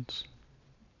translations.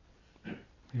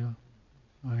 Yeah,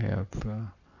 I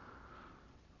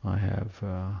have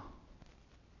a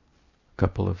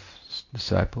couple of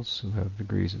disciples who have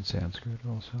degrees in Sanskrit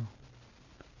also.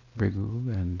 Brigu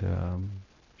and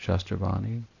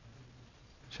Shastravani.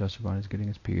 Shastravani is getting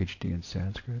his PhD in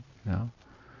Sanskrit now.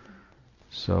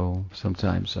 So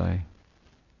sometimes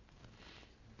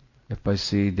if I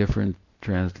see different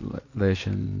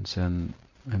translations and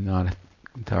I'm not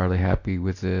entirely happy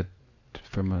with it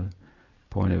from a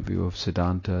point of view of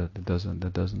Siddhanta, that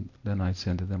doesn't, then I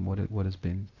send to them what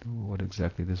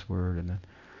exactly this word, and then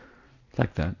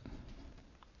like that.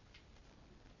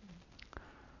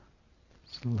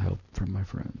 It's a little help from my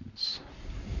friends.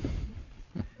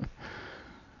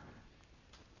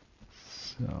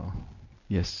 So,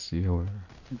 yes, you were. I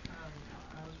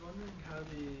was wondering how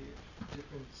the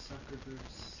different Sakya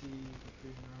groups see the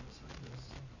three Narmasakas.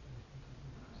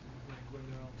 Like when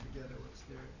they're all together, what's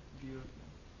their view of them?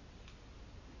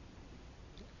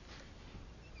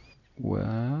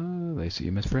 see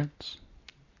him as friends.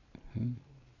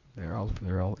 They're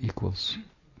all equals.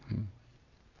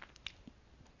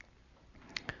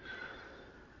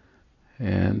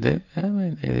 And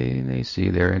they see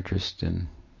their interest in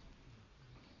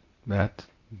that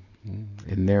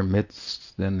in their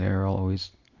midst. Then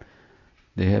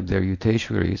they have their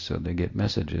yuteshwaris, so they get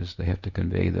messages. They have to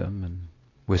convey them and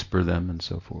whisper them and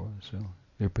so forth. So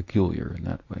they're peculiar in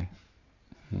that way.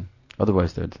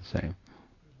 Otherwise, they're the same,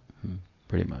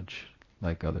 pretty much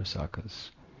like other sakhas.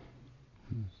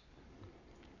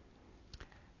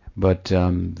 But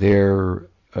their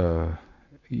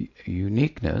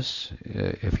uniqueness,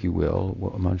 if you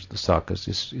will, amongst the sakhas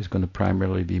is going to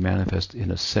primarily be manifest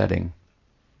in a setting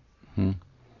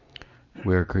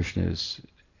where Krishna is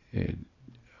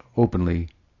openly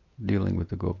dealing with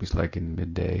the gopis, like in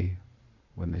midday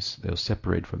when they'll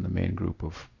separate from the main group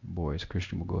of boys.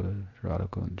 Krishna will go to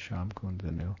Radhakund, Shamkund,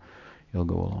 and he'll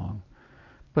go along.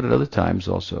 But at other times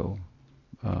also,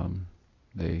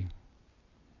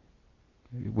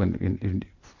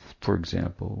 for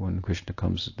example, when Krishna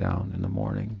comes down in the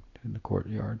morning in the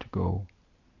courtyard to go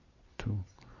to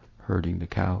herding the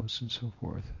cows and so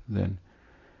forth, then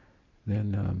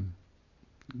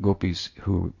gopis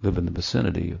who live in the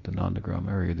vicinity of the Nandagram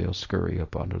area, they'll scurry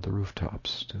up onto the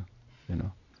rooftops to,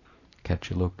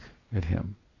 catch a look at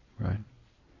him, right?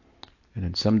 And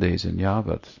in some days in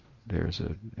Yavat, there's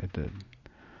an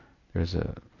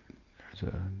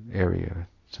area,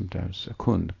 sometimes a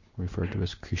kund, referred to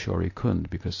as Kishori Kund,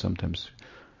 because sometimes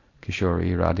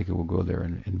Kishori Radhika will go there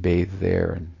and bathe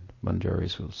there, and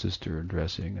Manjaris will assist her in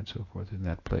dressing and so forth in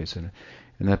that place. And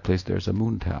in that place there's a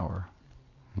moon tower.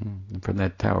 And from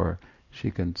that tower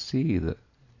she can see the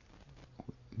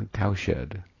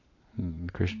cowshed,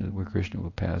 where Krishna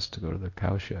will pass to go to the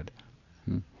cowshed.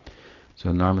 So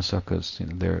Narmasakas,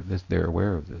 they're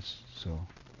aware of this. So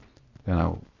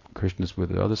now Krishna's with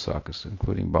the other sakhas,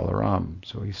 including Balaram,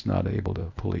 so he's not able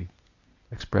to fully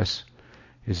express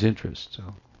his interest. So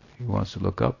he wants to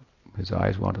look up, his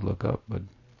eyes want to look up, but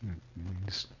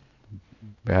he's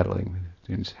battling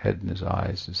with his head and his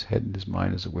eyes. His head and his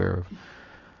mind is aware of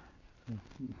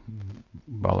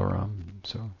Balaram,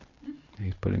 so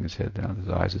he's putting his head down, his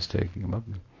eyes is taking him up.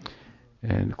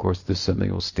 And of course this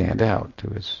something will stand out to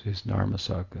his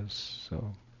Narmasakas.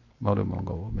 So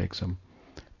Madhumangal will make some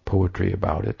poetry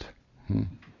about it,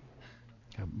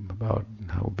 about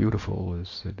how beautiful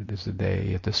it is the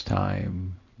day at this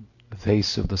time. The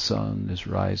face of the sun is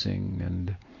rising,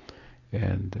 and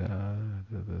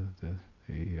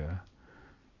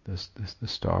the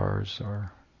stars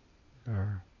are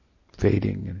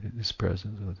fading in his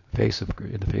presence. In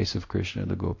the face of Krishna,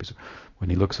 the gopis, when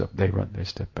he looks up, they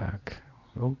step back,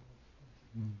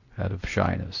 out of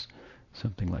shyness,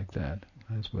 something like that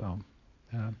as well.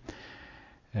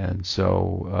 And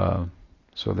so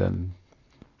then,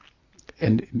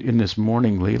 and in this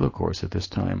morning Leela course at this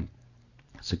time,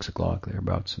 6 o'clock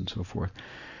thereabouts and so forth,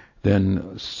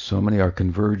 then so many are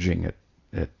converging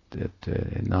in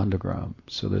Nandagram.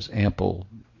 So there's ample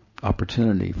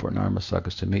opportunity for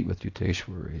Narmasakas to meet with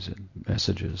Yuteshwaris and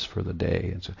messages for the day.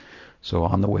 And so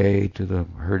on the way to the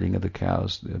herding of the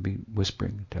cows, they'll be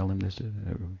whispering, tell him this.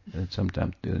 And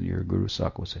sometimes your Guru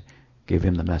Sakha will say, give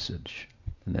him the message.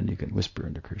 And then you can whisper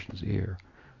into Krishna's ear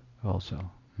also.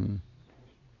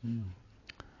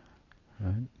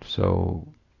 Right? So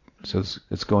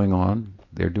it's going on.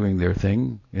 They're doing their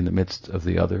thing in the midst of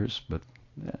the others, but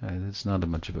it's not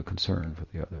much of a concern for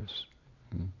the others.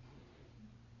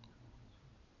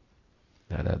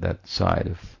 That side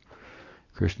of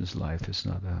Krishna's life is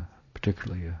not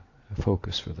particularly a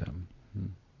focus for them.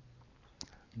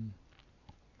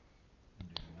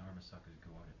 Narmasakas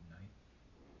go out at night?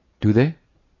 Do they?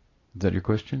 Is that your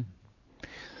question?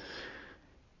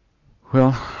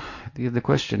 Well, the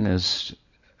question is,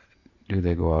 do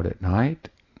they go out at night?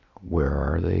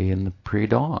 Where are they in the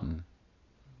pre-dawn?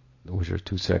 Which are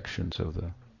two sections of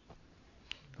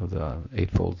the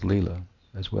Eightfold Leela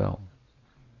as well,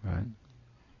 right?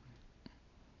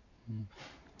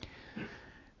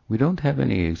 We don't have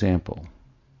any example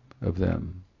of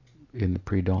them in the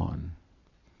pre-dawn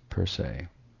per se.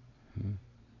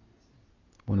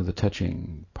 One of the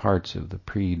touching parts of the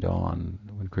pre-dawn,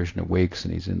 when Krishna wakes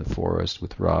and he's in the forest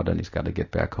with Radha and he's got to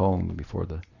get back home before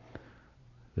the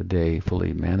day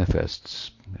fully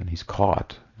manifests, and he's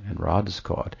caught, and Radha's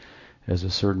caught, there's a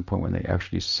certain point when they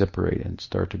actually separate and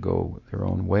start to go their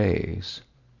own ways.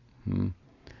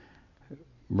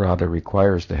 Radha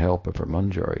requires the help of her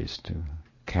manjaris to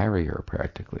carry her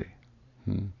practically.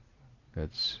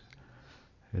 It's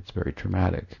very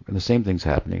traumatic. And the same thing's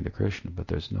happening to Krishna, but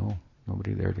there's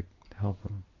nobody there to help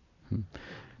him.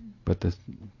 But the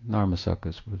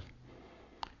Narmasakas would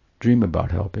dream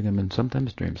about helping him, and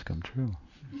sometimes dreams come true.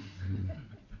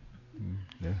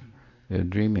 They're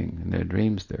dreaming, in their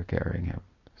dreams they're carrying him,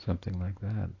 something like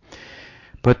that.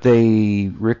 But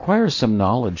they require some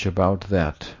knowledge about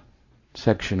that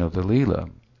section of the Leela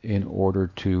in order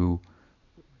to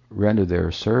render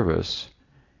their service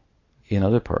in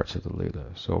other parts of the Leela.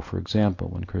 So, for example,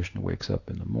 when Krishna wakes up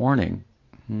in the morning,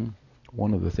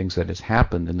 one of the things that has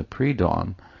happened in the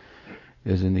pre-dawn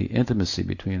is in the intimacy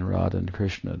between Radha and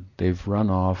Krishna, they've run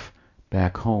off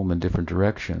back home in different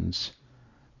directions,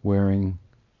 wearing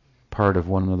part of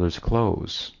one another's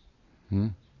clothes.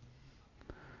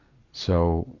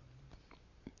 So,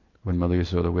 when Mother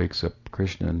Yasoda wakes up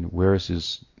Krishna and wears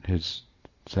his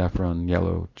saffron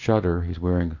yellow chadar, he's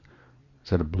wearing, is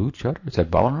that a blue chadar? Is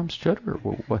that Balaram's chadar?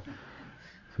 Or what?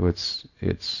 So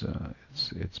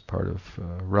it's part of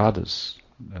Radha's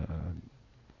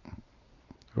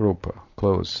rupa,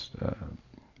 clothes.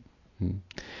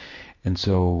 And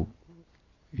so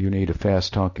you need a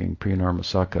fast-talking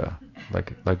Priyanarmasaka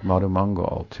like Madhu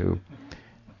Mangal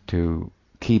to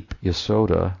keep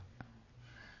Yasoda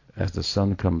as the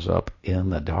sun comes up in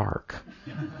the dark.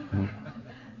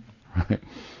 Right?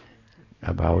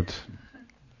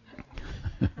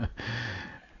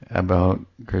 About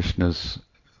Krishna's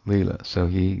Leela. So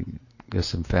he does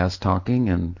some fast talking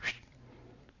and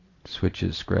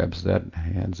switches, grabs that,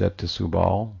 hands that to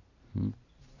Subal.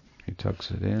 He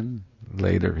tucks it in.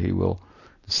 Later the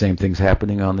same thing's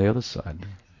happening on the other side.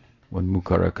 When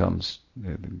Mukara comes,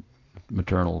 the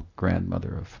maternal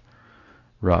grandmother of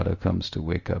Radha comes to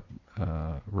wake up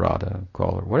Radha,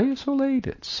 call her, "Why are you so late?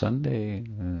 It's Sunday,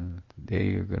 day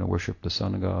you're going to worship the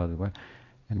sun god.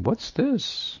 And what's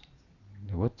this?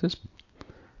 What's this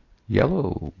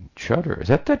yellow chadar? Is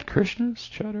that Krishna's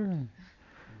chadar?"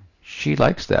 She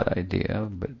likes that idea,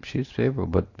 but she's favorable,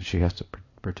 but she has to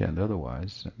pretend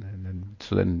otherwise.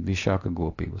 So then Vishaka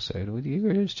Gopi will say,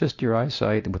 "It's just your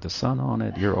eyesight with the sun on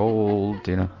it. You're old,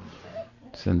 So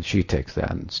then she takes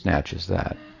that and snatches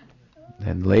that.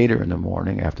 And later in the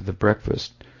morning, after the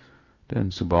breakfast,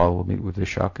 then Subal will meet with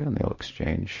Vishaka and they'll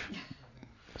exchange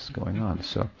what's going on.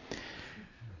 So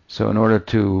in order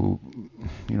to,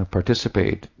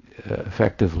 participate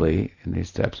effectively in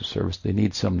these types of service, they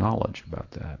need some knowledge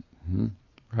about that,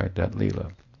 right? That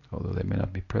Leela, although they may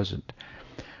not be present.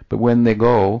 But when they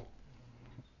go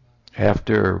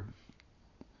after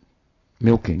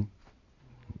milking,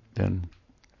 then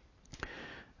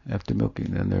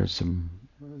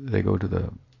they go to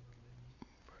the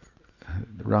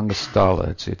Rangasthala.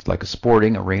 It's like a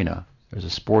sporting arena. There's a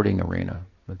sporting arena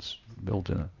that's built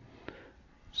in a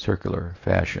circular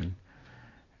fashion,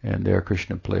 and there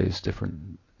Krishna plays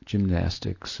different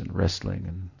gymnastics and wrestling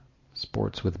and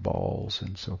sports with balls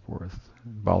and so forth.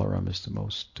 Balaram is the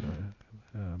most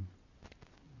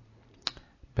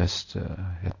best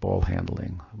at ball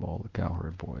handling of all the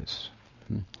cowherd boys.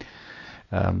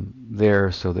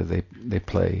 There, so that they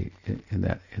play in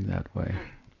that way,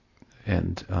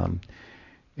 and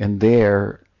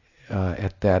there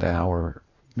at that hour,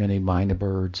 many mynah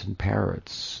birds and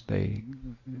parrots they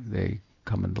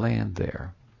come and land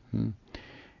there,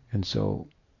 and so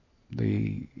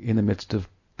in the midst of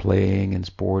playing and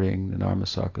sporting, the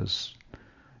Narmasakas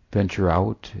venture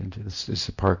out into this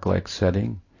park-like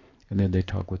setting, and then they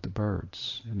talk with the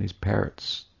birds and these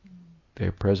parrots.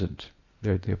 They're present.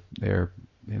 They're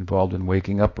involved in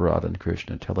waking up Radha and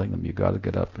Krishna, telling them you got to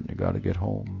get up and you got to get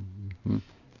home.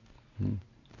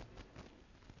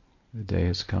 The day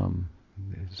has come,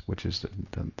 which is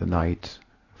the night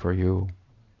for you.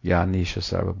 Ya nisha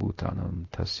sarvabhutanam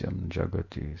tasyam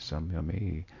jagati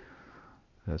samyami.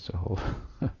 That's a whole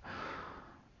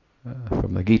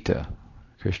from the Gita.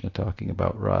 Krishna talking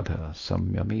about Radha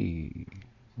samyami.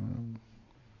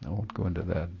 I won't go into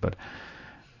that, but.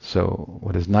 So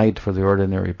what is night for the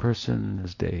ordinary person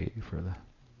is day for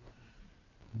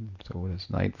so what is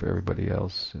night for everybody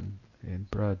else in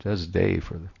Braj, that's day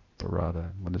for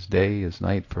Radha. What is day is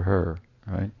night for her,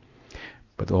 right?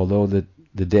 But although the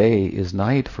day is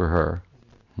night for her,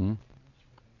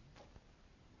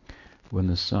 when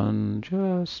the sun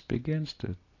just begins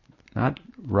to not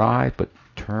rise but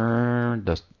turn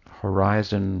the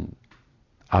horizon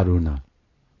aruna.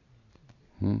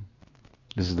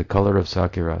 This is the color of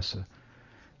Sakirasa.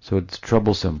 So it's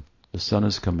troublesome. The sun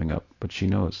is coming up, but she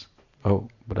knows,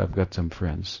 but I've got some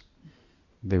friends.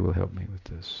 They will help me with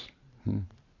this.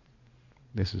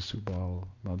 This is Subal,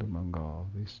 Madhu Mangal,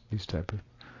 these type of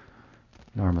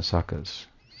Narmasakas.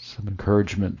 Some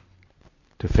encouragement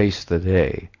to face the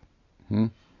day.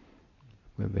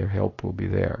 Their help will be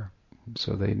there.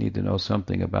 So they need to know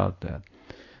something about that.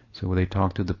 So when they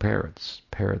talk to the parrots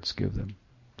give them,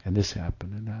 and this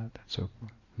happened and that, and so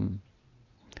forth.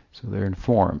 So they're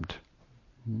informed.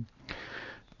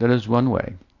 That is one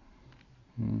way.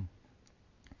 And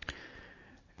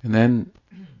then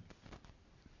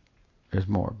there's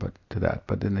more, but to that.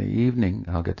 But in the evening,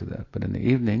 I'll get to that. But in the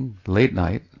evening, late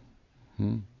night,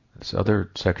 this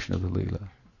other section of the Leela,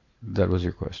 that was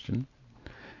your question.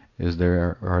 Are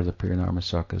the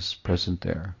Piranarmasakas present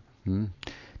there?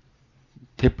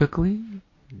 Typically,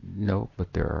 no,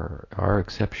 but there are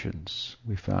exceptions.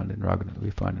 We find in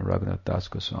Raghunath Das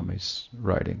Goswami's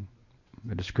writing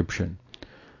a description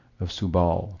of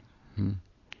Subal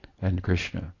and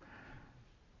Krishna.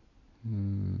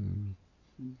 In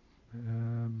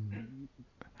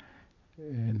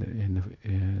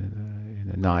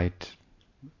the night,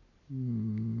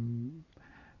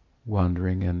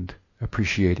 wandering and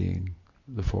appreciating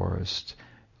the forest,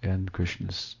 and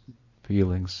Krishna's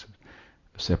feelings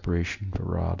of separation for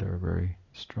Radha are very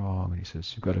strong. And he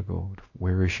says, "You've got to go.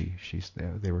 Where is she? She's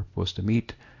there. They were supposed to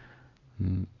meet."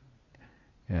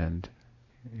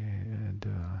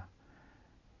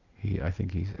 I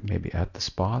think he's maybe at the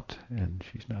spot, and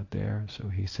she's not there, so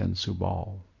he sends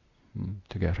Subal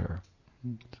to get her.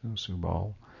 So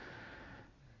Subal,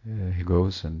 he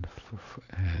goes and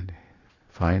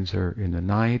finds her in the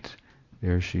night.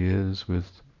 There she is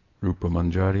with Rupa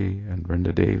Manjari and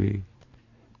Vrinda Devi,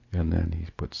 and then he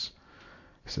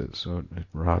says, so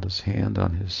Radha's hand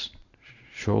on his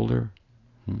shoulder,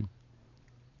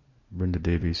 Vrinda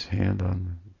Devi's hand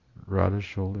on Radha's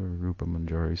shoulder, Rupa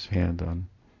Manjari's hand on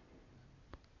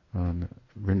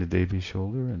Vrinda Devi's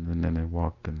shoulder, and then they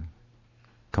walk and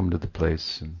come to the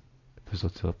place and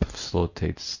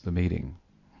facilitates the meeting.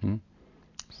 So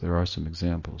there are some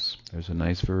examples. There's a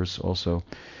nice verse also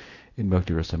in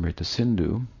Bhakti Rasamrita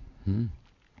Sindhu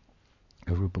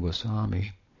of Rupa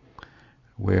Goswami,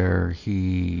 where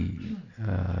he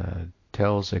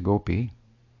tells a gopi,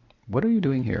 "What are you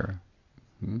doing here?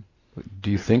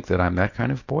 Do you think that I'm that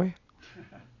kind of boy?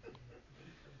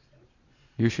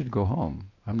 You should go home.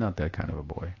 I'm not that kind of a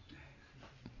boy."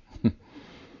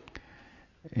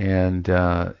 And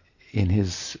in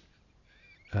his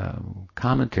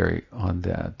commentary on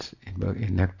that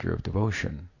in Nectar of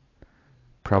Devotion,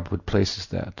 Prabhupada places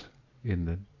that in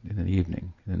the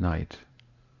evening, in the night,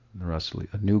 in the Rasali.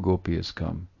 A new gopi has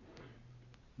come,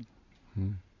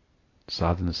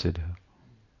 sadhana siddha,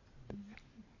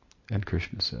 and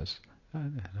Krishna says,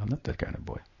 "I'm not that kind of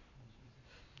boy.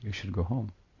 You should go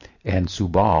home." And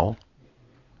Subal,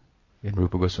 in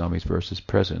Rupa Goswami's verse, is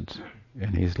present,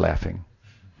 and he's laughing.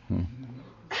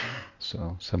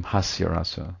 So some hasya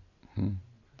rasa,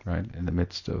 right, in the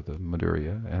midst of the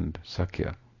Madhurya and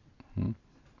Sakhya.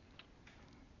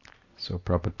 So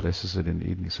Prabhupada places it in the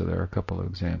evening. So there are a couple of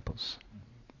examples,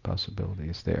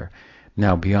 possibilities there.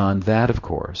 Now beyond that, of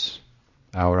course,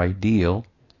 our ideal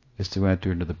is to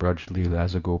enter into the Braj Leela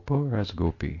as a Gopa or as a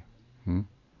Gopi,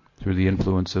 through the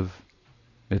influence of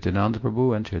Nityananda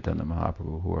Prabhu and Chaitanya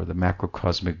Mahaprabhu, who are the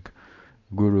macrocosmic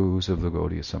gurus of the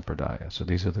Gaudiya Sampradaya. So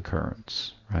these are the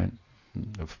currents, right,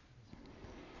 of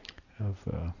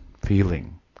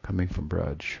feeling coming from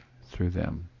Braj through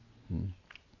them.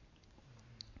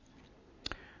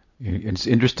 It's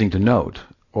interesting to note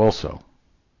also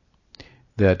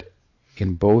that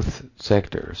in both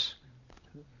sectors,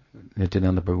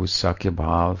 Nityananda Prabhu's Sakhya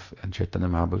Bhav and Chaitanya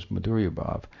Mahaprabhu's Madhurya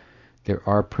Bhav, there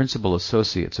are principal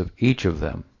associates of each of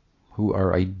them who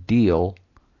are ideal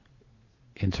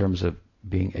in terms of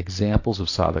being examples of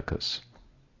sadhakas.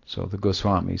 So the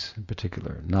Goswamis in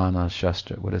particular, Nana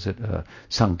Shastra,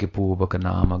 Sankipurvaka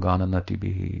Nama Gananati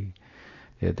Bihi.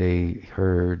 They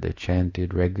heard, they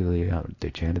chanted regularly, they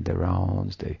chanted their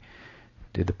rounds, they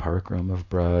did the parakram of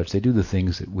Braj, they do the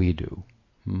things that we do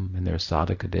in their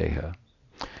sadhaka deha.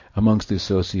 Amongst the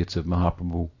associates of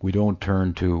Mahaprabhu, we don't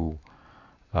turn to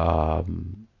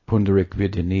Pundarik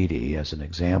Vidyanidhi as an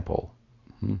example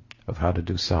of how to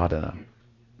do sadhana,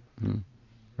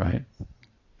 right?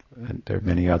 And there are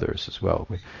many others as well.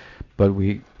 But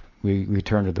we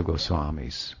turn to the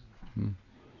Goswamis.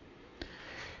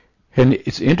 And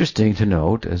it's interesting to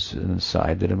note, as an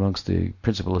aside, that amongst the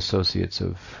principal associates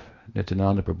of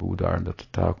Nityananda Prabhu, Dharandatta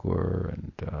Thakur,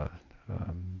 and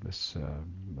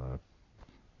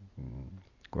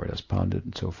Gauridas Pandit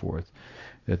and so forth,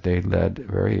 that they led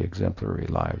very exemplary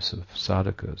lives of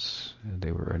sadhakas, and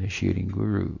they were initiating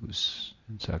gurus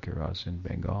in Sakyaras in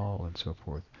Bengal and so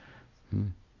forth.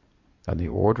 And the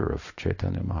order of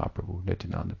Chaitanya Mahaprabhu,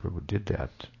 Nityananda Prabhu did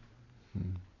that.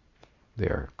 They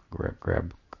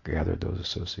gathered those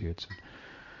associates, and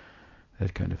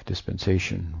that kind of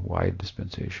dispensation, wide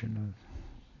dispensation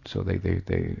So they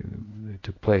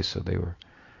took place. So they were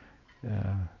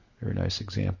very nice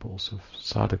examples of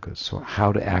sadhakas. So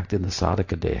how to act in the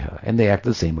sadhaka deha, and they act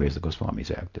the same way as the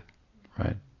Goswamis acted,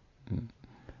 right?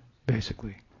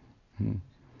 Basically,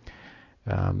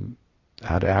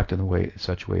 how to act in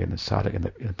such a way in the sadhaka, in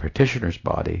the practitioner's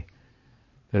body,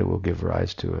 that it will give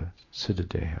rise to a siddha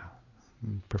deha.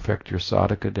 Perfect your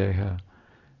sadhaka deha,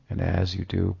 and as you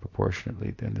do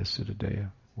proportionately, then the siddha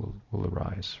deha will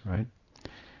arise, right?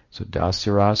 So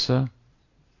dasya rasa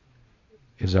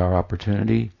is our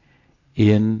opportunity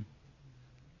in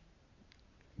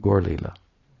Gaur Lila.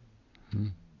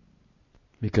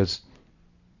 Because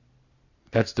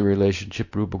that's the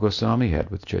relationship Rupa Goswami had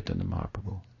with Chaitanya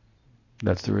Mahaprabhu.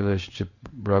 That's the relationship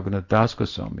Raghunath Das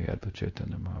Goswami had with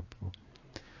Chaitanya Mahaprabhu.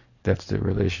 That's the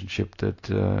relationship that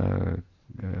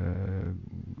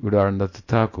Udaranath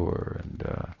Thakur and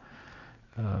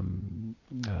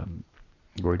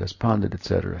Gauridas Pandit,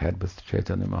 etc., had with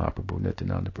Chaitanya Mahaprabhu,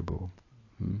 Nityananda Prabhu.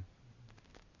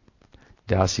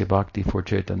 Dasya Bhakti for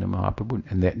Chaitanya Mahaprabhu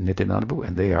and Nityananda Prabhu,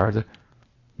 and they are the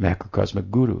macrocosmic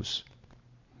gurus.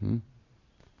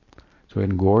 So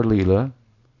in Gaur Lila,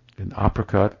 in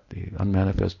Aprakat, the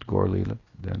unmanifest Gaur Lila,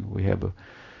 then we have a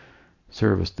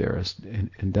service there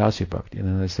in Dasya Bhakti. And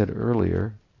as I said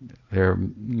earlier, there are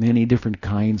many different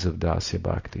kinds of Dasya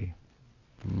Bhakti.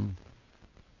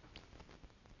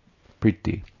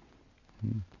 Priti.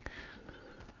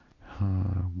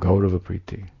 Gaurava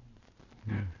Priti.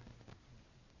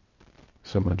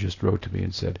 Someone just wrote to me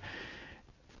and said,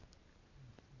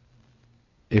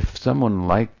 if someone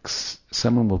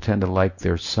will tend to like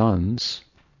their sons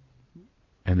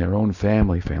and their own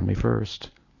family first,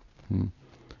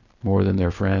 more than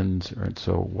their friends. And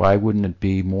so why wouldn't it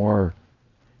be more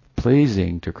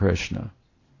pleasing to Krishna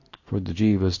for the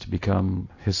jivas to become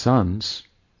his sons,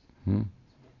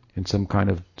 in some kind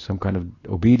of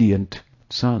obedient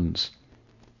sons,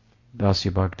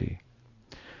 Dasya Bhakti?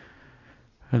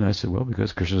 And I said, well,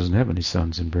 because Krishna doesn't have any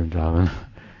sons in Vrindavan.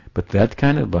 But that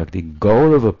kind of bhakti,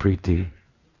 Gaurava Priti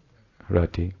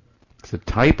Rati, it's a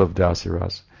type of Dasya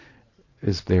Rasa,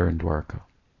 is there in Dwarka,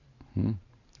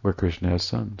 where Krishna has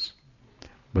sons.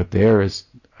 But there is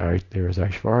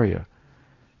Aishvarya,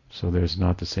 so there's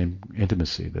not the same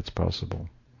intimacy that's possible.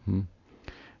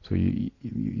 So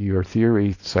your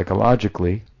theory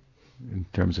psychologically, in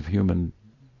terms of human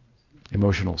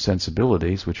emotional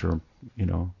sensibilities, which are,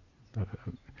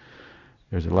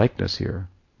 there's a likeness here,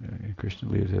 Krishna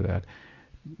leads to that,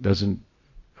 doesn't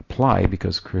apply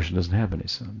because Krishna doesn't have any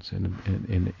sons in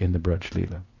the Braj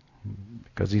Leela,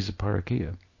 because he's a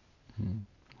Parakiya.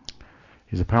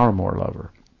 He's a paramour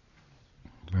lover,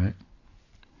 right?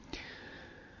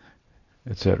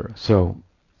 Etc. So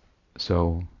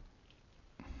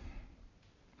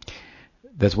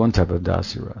that's one type of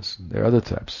Dasya Ras. There are other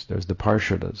types. There's the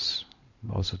Parshadas,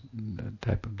 also a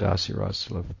type of Dasya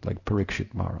Ras, like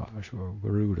Parikshit Maharaj or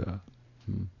Garuda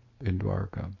in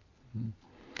Dwarka. And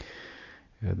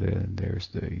then there's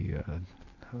the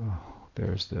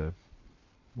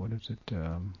what is it?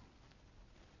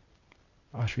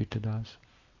 Ashritadas,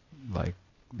 like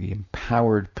the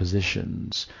empowered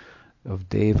positions of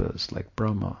devas, like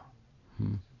Brahma,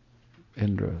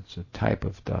 Indra. It's a type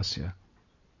of Dasya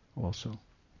also.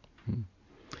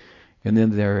 And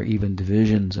then there are even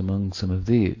divisions among some of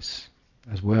these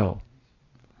as well.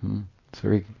 It's a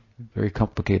very, very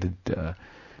complicated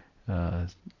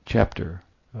chapter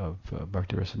of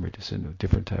Bhakti Rasamrita Sindhu,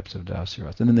 different types of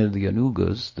Dasya. And then there are the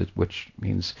Anugas, which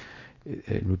means,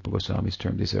 in Rupa Goswami's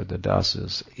term, these are the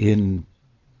dasas in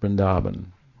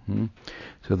Vrindavan.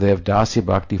 So they have Dasya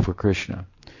Bhakti for Krishna.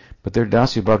 But their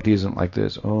Dasya Bhakti isn't like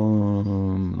this,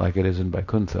 like it is in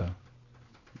Vaikuntha,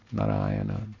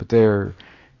 Narayana. But their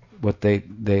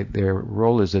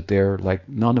role is that they're like,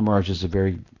 Nanda Maharaj is a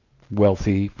very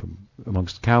wealthy, from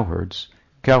amongst cowherds.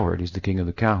 Cowherd, he's the king of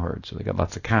the cowherds, so they got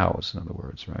lots of cows, in other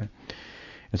words, right?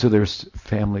 And so there's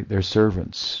family, there's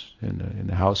servants in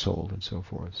the household and so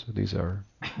forth. So these are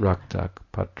Raktak,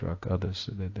 Patrak, others,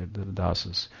 they're the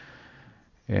dasas.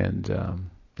 And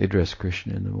they dress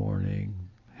Krishna in the morning,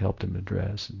 help him to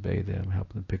dress and bathe him,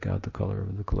 help him pick out the color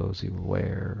of the clothes he will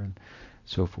wear, and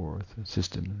so forth,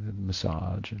 assist him in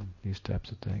massage and these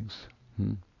types of things.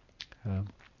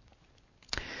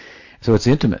 So it's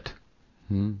intimate,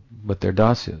 but they're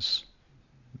dasyas.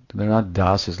 They're not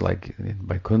dasyas like in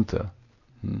Vaikuntha,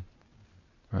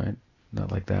 right?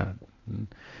 Not like that.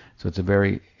 So it's a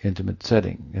very intimate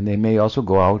setting. And they may also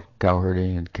go out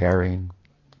cowherding and carrying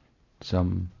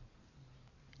some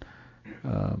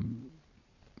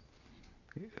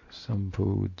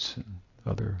foods and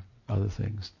other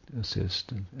things to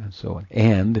assist and so on.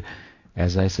 And,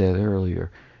 as I said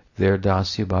earlier, their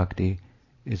dasya bhakti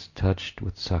is touched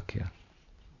with Sakhya.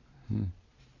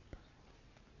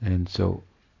 And so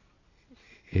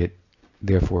it,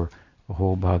 therefore,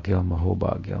 aho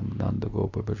bhagyam nanda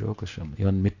gopa bhajokasham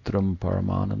yan mitram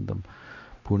paramanandam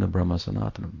puna brahma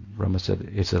sanatanam. Brahma said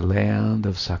it's a land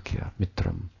of Sakhya,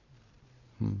 mitram.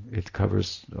 It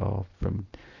covers all from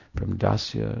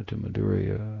Dasya to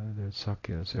Madhurya. There's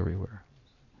Sakyas everywhere.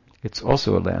 It's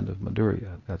also a land of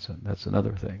Madhurya. That's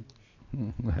another thing.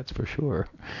 That's for sure.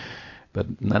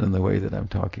 But not in the way that I'm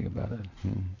talking about it.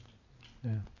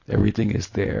 Yeah. Everything is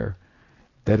there.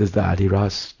 That is the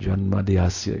Adiras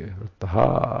Janmadhyasya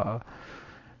Taha.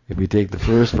 If we take the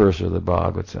first verse of the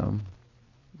Bhagavatam,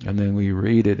 and then we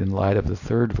read it in light of the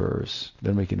third verse,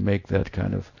 then we can make that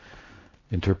kind of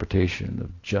interpretation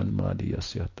of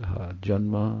Janmadhyasya Taha.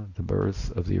 Janma, the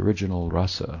birth of the original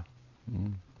rasa.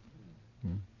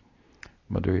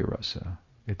 Madhurya rasa.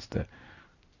 It's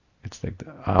like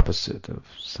the opposite of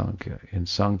Sankhya. In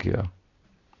Sankhya,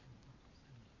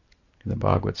 in the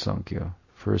Bhagavad Sankhya,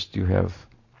 first you have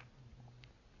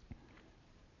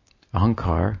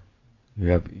ahankar, you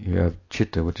have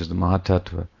chitta, which is the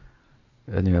mahatattva,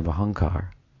 and you have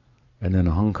ahankar, and then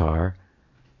ahankar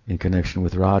in connection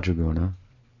with rajaguna,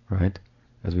 right?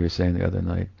 As we were saying the other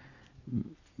night,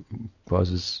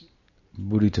 causes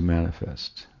buddhi to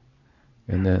manifest,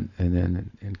 and then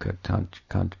in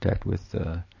contact with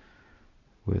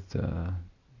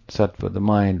sattva, the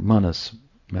mind, manas,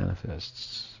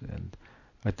 manifests, and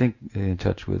I think in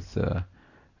touch with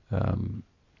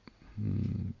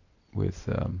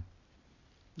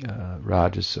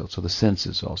rajas, so the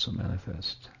senses also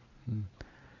manifest,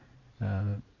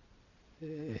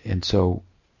 and so,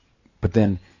 but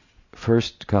then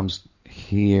first comes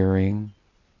hearing,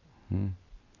 and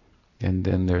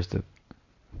then there's the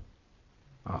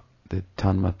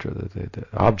tanmatra, the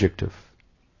object of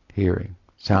hearing,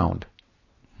 sound.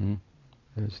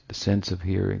 There's the sense of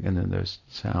hearing, and then there's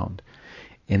sound.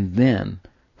 And then,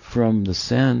 from the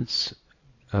sense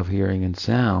of hearing and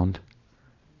sound,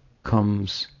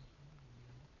 comes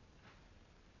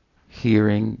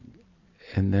hearing,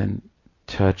 and then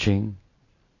touching,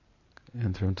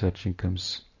 and from touching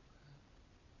comes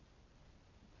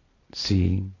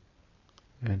seeing,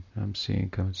 and from seeing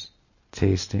comes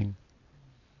tasting,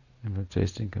 and from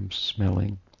tasting comes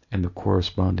smelling, and the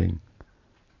corresponding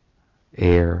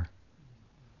air,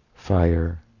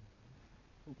 fire,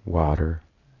 water,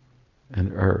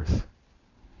 and earth.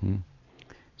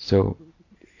 So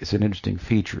it's an interesting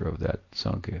feature of that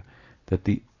Sankhya that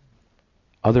the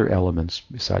other elements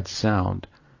besides sound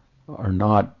are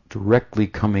not directly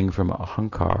coming from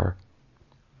ahankar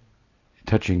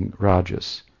touching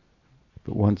rajas,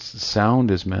 but once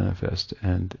sound is manifest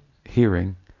and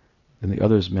hearing, then the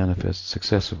others manifest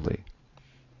successively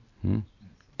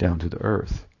down to the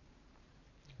earth.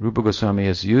 Rupa Goswami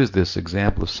has used this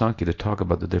example of Sankhya to talk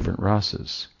about the different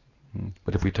rasas.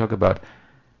 But if we talk about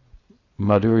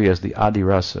Madhurya as the Adi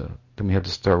rasa, then we have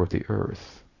to start with the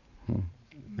earth.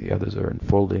 The others are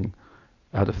unfolding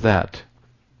out of that,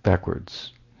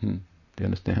 backwards. Do you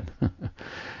understand?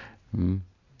 And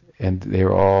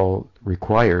they're all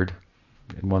required,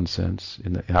 in one sense,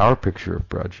 in our picture of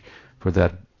Braj, for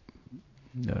that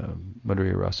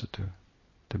Madhurya rasa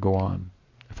to go on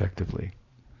effectively.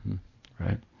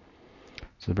 Right?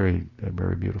 It's a very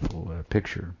beautiful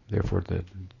picture. Therefore, the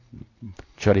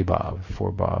Chari Bhav,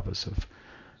 4 bhavas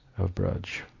of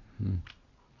Braj.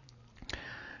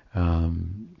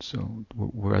 So,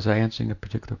 was I answering a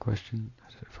particular question?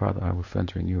 Father, I was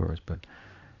answering yours, but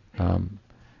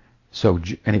so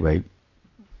anyway,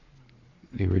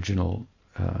 the original.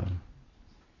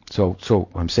 So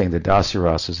I'm saying the Dasya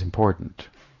rasa is important.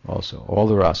 Also, all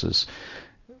the rasas.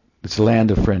 It's a land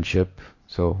of friendship,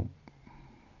 so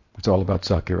it's all about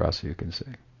Sakhya rasa, you can say.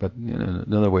 But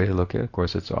another way to look at it, of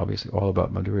course, it's obviously all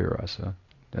about Madhurya rasa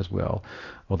as well.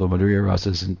 Although Madhurya rasa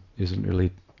isn't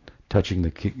really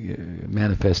touching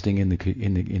manifesting in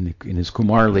his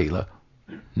Kumar Leela.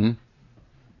 When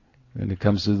it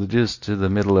comes to the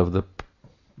middle of the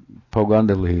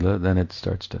Poganda Leela, then it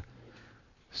starts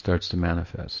to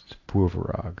manifest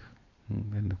Purvarag.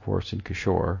 And of course in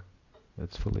Kishore,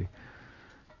 that's fully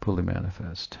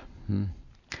manifest.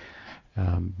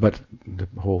 But the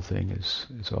whole thing is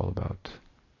all about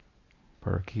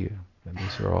Parakya, and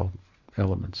these are all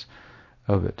elements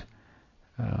of it.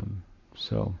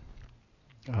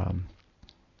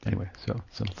 Anyway, so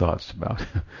some thoughts about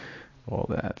all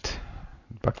that.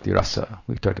 Bhakti rasa.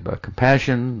 We talked about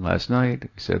compassion last night. We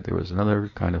said there was another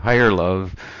kind of higher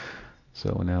love.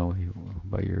 So now,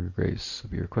 by your grace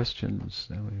of your questions,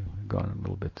 now we've gone a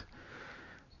little bit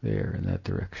there in that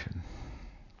direction.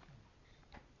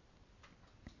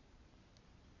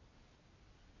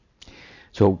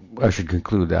 So I should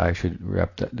conclude that I should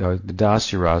wrap that. The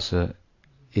Dasya Rasa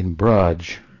in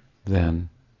Braj, then,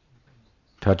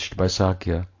 touched by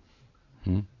Sakhya.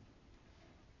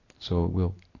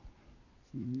 So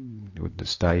the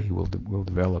Sthayi will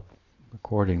develop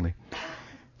accordingly.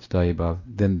 Sthayi Bhav.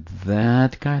 Then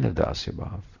that kind of Dasya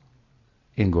Bhav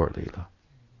in Gaur Leela.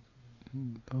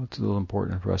 It's a little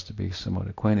important for us to be somewhat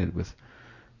acquainted with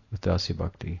Dasya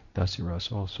Bhakti, Dasya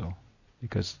Rasa also.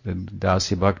 Because the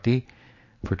Dasya Bhakti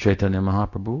for Chaitanya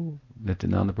Mahaprabhu,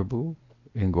 Nityananda Prabhu,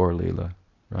 in Gaur Leela,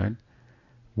 right?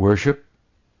 Worship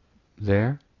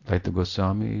there, like the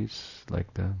Goswamis,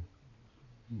 like the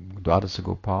Dwadasa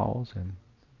Gopals,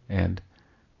 and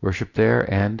worship there,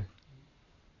 and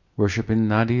worship in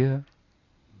Nadia,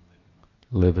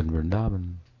 live in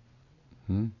Vrindavan.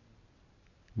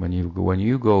 When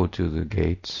you go to the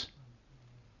gates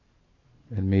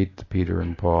and meet the Peter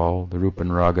and Paul, the Rupa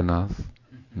and Raghunath,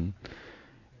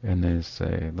 and they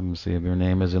say, let me see if your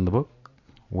name is in the book.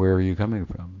 Where are you coming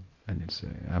from? And you say,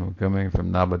 I'm coming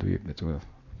from Navadvip.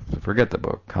 Forget the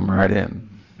book. Come right in.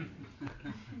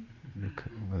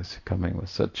 Coming with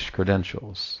such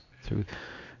credentials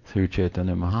through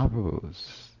Chaitanya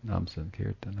Mahaprabhu's Nam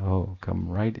Sankirtan. Oh, come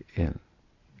right in.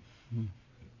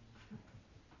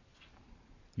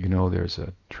 You know, there's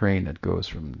a train that goes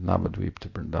from Navadvip to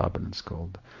Vrindavan. It's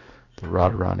called the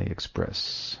Radharani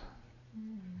Express.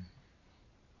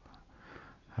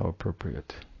 How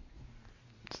appropriate.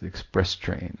 It's the express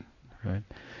train, right?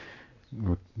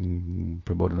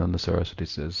 Prabodhananda Saraswati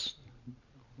says,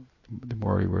 the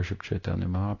more you worship Chaitanya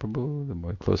Mahaprabhu, the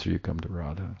more closer you come to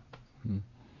Radha.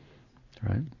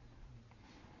 Right?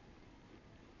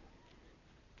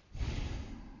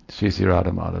 Sri Sri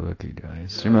Radha Madhava ki jai,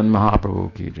 Sriman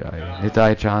Mahaprabhu ki jai,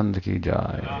 Nitai Chand ki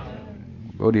jai,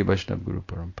 Gaudiya Vaishnava Guru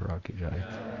Parampara ki jai,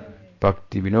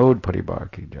 Bhakti Vinod Paribar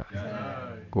ki jai,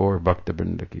 Gaur Bhakta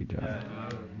Brinda ki jai,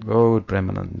 Gaur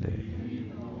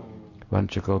Premanande,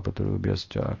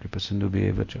 Vanchakalpatarubhyascha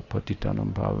Kripasindhubhyeva cha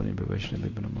Patitanam Bhavani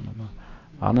Vaishnavibhinam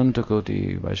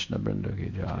Anantakoti Vaishnava Brinda ki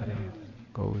jai,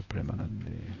 Gaur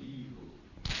Premanande.